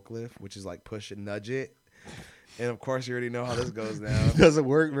fucking forklift, which is like push and nudge it. And of course, you already know how this goes now. It doesn't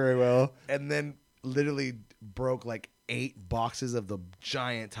work very well. And then literally broke like 8 boxes of the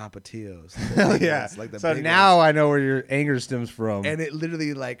giant Tapatios. Hell yeah. Like the so big now ones. I know where your anger stems from. And it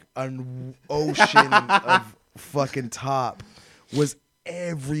literally like an ocean of fucking top was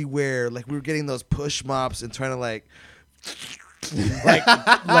everywhere. Like we were getting those push mops and trying to like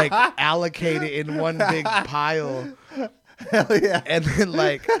allocate it in one big pile. Hell yeah. And then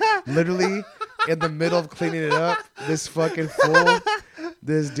like literally in the middle of cleaning it up, this fucking fool,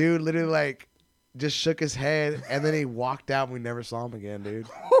 this dude literally like just shook his head and then he walked out and we never saw him again, dude.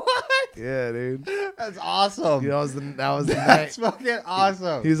 What? Yeah, dude. That's awesome. That was the night. That's fucking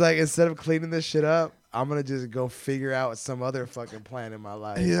awesome. He was like, instead of cleaning this shit up, I'm gonna just go figure out some other fucking plan in my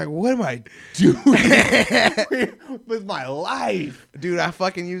life. And he's like, what am I doing with my life? Dude, I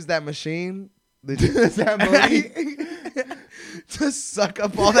fucking used that machine. That movie? To suck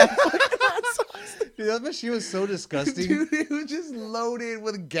up all that fucking hot sauce. Dude, that machine was so disgusting. Dude, it was just loaded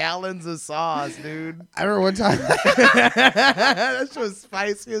with gallons of sauce, dude. I remember one time. That shit was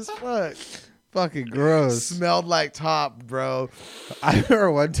spicy as fuck. Fucking gross. Smelled like top, bro. I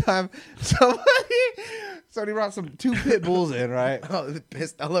remember one time somebody brought 2 pit bulls in, right? Oh, it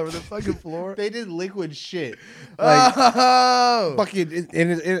pissed all over the fucking floor. They did liquid shit. Like, fucking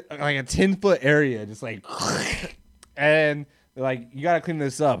in like a 10-foot area, just like, and they're like, you gotta clean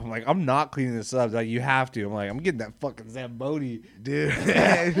this up. I'm like, I'm not cleaning this up. They're like, you have to. I'm like, I'm getting that fucking Zamboni. Dude,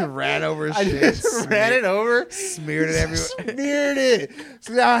 ran over I shit. just ran it over, Smeared it everywhere. smeared it.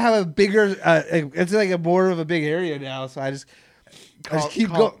 So now I have a bigger. It's like a more of a big area now. So I just keep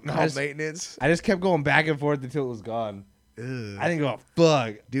going. Maintenance. I just kept going back and forth until it was gone. Ugh. I didn't go,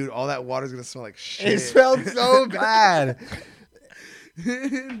 fuck. Dude, all that water's gonna smell like shit. It smelled so bad.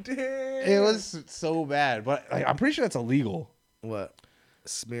 Damn. It was so bad, but like, I'm pretty sure that's illegal. What?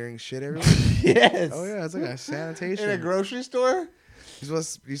 Smearing shit everywhere? Yes. Oh yeah, it's like a sanitation. In a grocery store? You're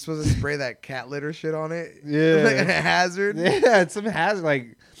supposed to spray that cat litter shit on it. Yeah. Like a hazard. Yeah, it's some hazard.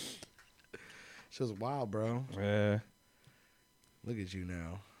 Like, Shit was wild, bro. yeah. Look at you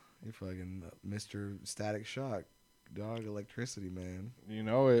now. You're fucking Mr. Static Shock. Dog electricity, man. You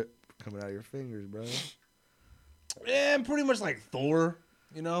know it. Coming out of your fingers, bro. Yeah, I'm pretty much like Thor,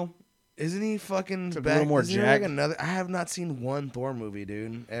 you know? Isn't he fucking It's a back? little more Isn't there, like, jacked. another? I have not seen one Thor movie,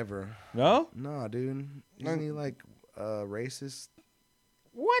 dude, ever. No? Nah, dude. Isn't he like racist?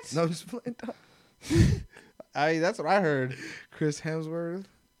 What? No, just playing. That's what I heard. Chris Hemsworth.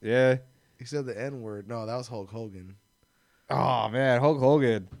 Yeah. He said the N word. No, that was Hulk Hogan. Oh, man. Hulk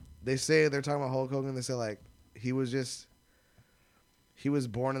Hogan. They say they're talking about Hulk Hogan. They say like he was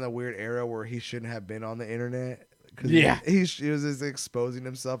born in a weird era where he shouldn't have been on the internet. Yeah. he was just exposing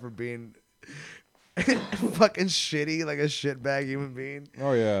himself for being fucking shitty, like a shitbag human being.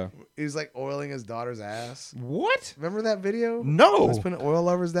 Oh, yeah. He was like oiling his daughter's ass. What? Remember that video? No. He was putting oil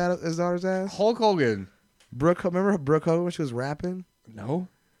over his daughter's ass. Hulk Hogan. Remember Brooke Hogan when she was rapping? No.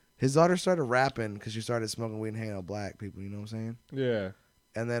 His daughter started rapping because she started smoking weed and hanging out with black people. You know what I'm saying? Yeah.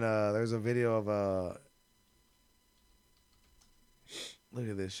 And then there's a video of look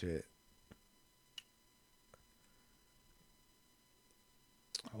at this shit.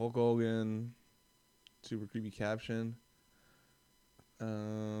 Hulk Hogan. Super creepy caption.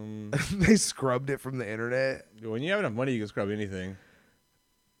 They scrubbed it from the internet. When you have enough money, you can scrub anything.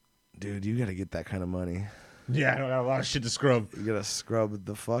 Dude, you gotta get that kind of money. Yeah, I don't got a lot of shit to scrub. You gotta scrub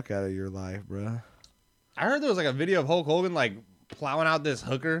the fuck out of your life, bruh. I heard there was like a video of Hulk Hogan like plowing out this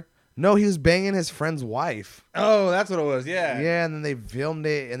hooker. No, he was banging his friend's wife. Oh, that's what it was. Yeah. Yeah, and then they filmed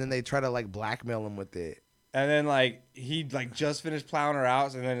it, and then they try to like blackmail him with it. And then like he like just finished plowing her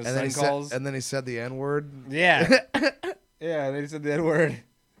out, and then his son calls. And then he said the N word. Yeah. Yeah, they said the N word.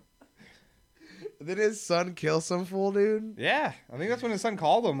 Did his son kill some fool, dude? Yeah, I think that's when his son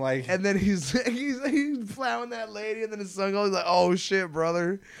called him. Like, And then he's plowing that lady, and then his son goes like, "Oh shit,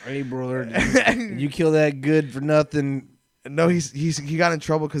 brother." hey, brother, you kill that good for nothing. No, he got in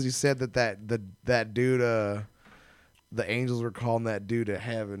trouble because he said that dude, the angels were calling that dude to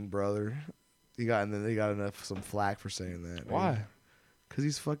heaven, brother. He got some flack for saying that. Why? Because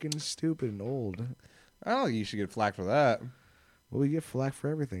he's fucking stupid and old. I don't think you should get flack for that. Well, we get flack for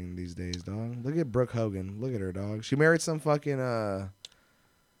everything these days, dog. Look at Brooke Hogan. Look at her, dog. She married some fucking Married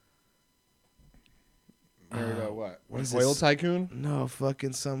a what? what is Oil this? tycoon? No,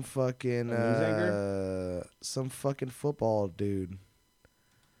 fucking some fucking A news anchor? some fucking football dude.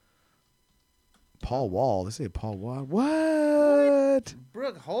 Paul Wall. They say Paul Wall. What?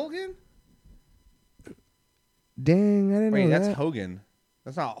 Brooke Hogan? Dang, I didn't Wait, know that's that. Hogan.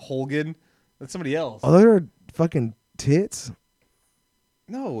 That's not Hogan. That's somebody else. Oh, those are fucking tits.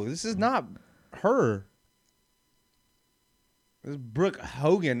 No, this is not her. This is Brooke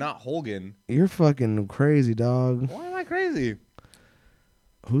Hogan, not Hogan. You're fucking crazy, dog. Why am I crazy?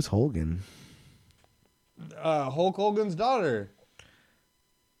 Who's Hogan? Hulk Hogan's daughter.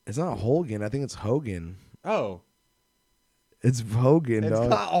 It's not Hogan. I think it's Hogan. Oh, It's Hogan, it's dog.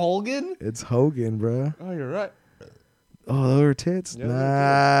 not Hogan? It's Hogan, bro. Oh, you're right. Oh, those are tits. Yeah, those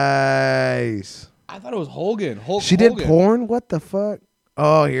Nice. I thought it was Hogan. Hulk She Hogan. did porn? What the fuck?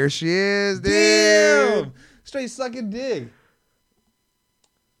 Oh, here she is, dude. Damn! Straight sucking dick.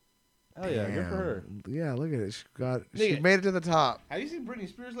 Oh yeah, good for her. Yeah, look at it. She Nigga. made it to the top. Have you seen Britney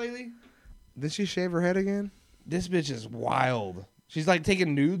Spears lately? Did she shave her head again? This bitch is wild. She's like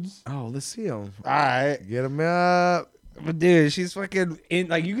taking nudes. Oh, let's see them. All right, Get them up. but dude, she's fucking in.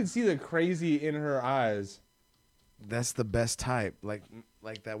 Like you can see the crazy in her eyes. That's the best type. Like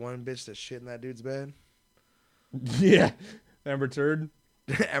that one bitch that shit in that dude's bed. Yeah, Amber Turd.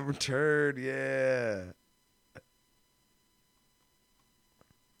 Amber Turd, yeah.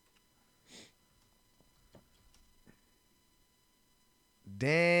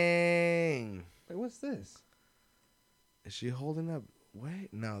 Dang. Wait, what's this? Is she holding up? Wait,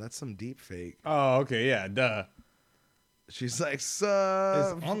 no, that's some deep fake. Oh, okay, yeah, duh. She's like,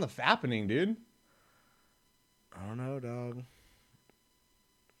 sup? It's on the fappening, dude. I don't know, dog.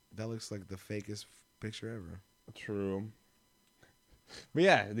 That looks like the fakest picture ever. True. But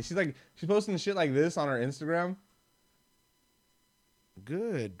yeah, she's posting shit like this on her Instagram.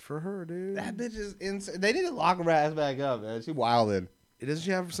 Good for her, dude. That bitch is insane. They need to lock her ass back up, man. She wilded. Doesn't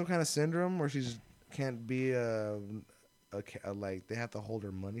she have some kind of syndrome where she can't be like they have to hold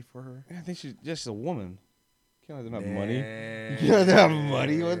her money for her? I think she's just a woman. Can't let them have money. You can't let them have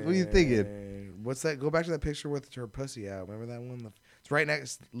money. What are you thinking? What's that? Go back to that picture with her pussy out. Remember that one? It's right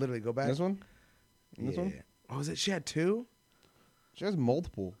next. Literally, go back. This one? This one? Oh, is it? She had two? She has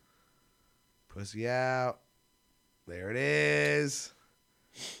multiple. Pussy out. There it is.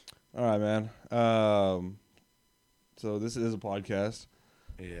 All right, man. So this is a podcast.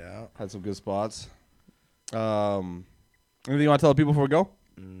 Yeah. Had some good spots. Anything you want to tell people before we go?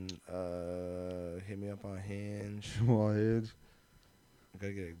 Hit me up on Hinge. Well, Hinge.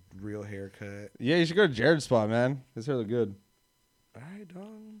 Gotta get a real haircut. Yeah, you should go to Jared's spot, man. His hair look good. All right,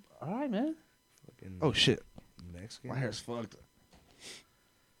 dog. All right, man. Fucking Oh shit, Mexican. my hair's fucked.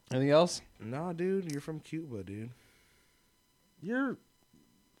 Anything else? Nah, dude, you're from Cuba, dude. You're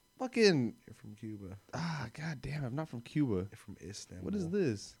fucking. You're from Cuba. God damn, I'm not from Cuba. You're from Istanbul. What is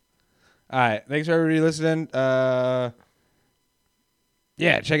this? All right, thanks for everybody listening.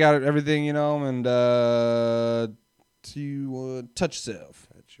 Yeah, check out everything, and to touch yourself.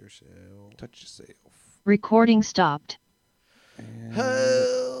 Touch yourself. Touch yourself. Recording stopped. And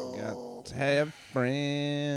got to have friends.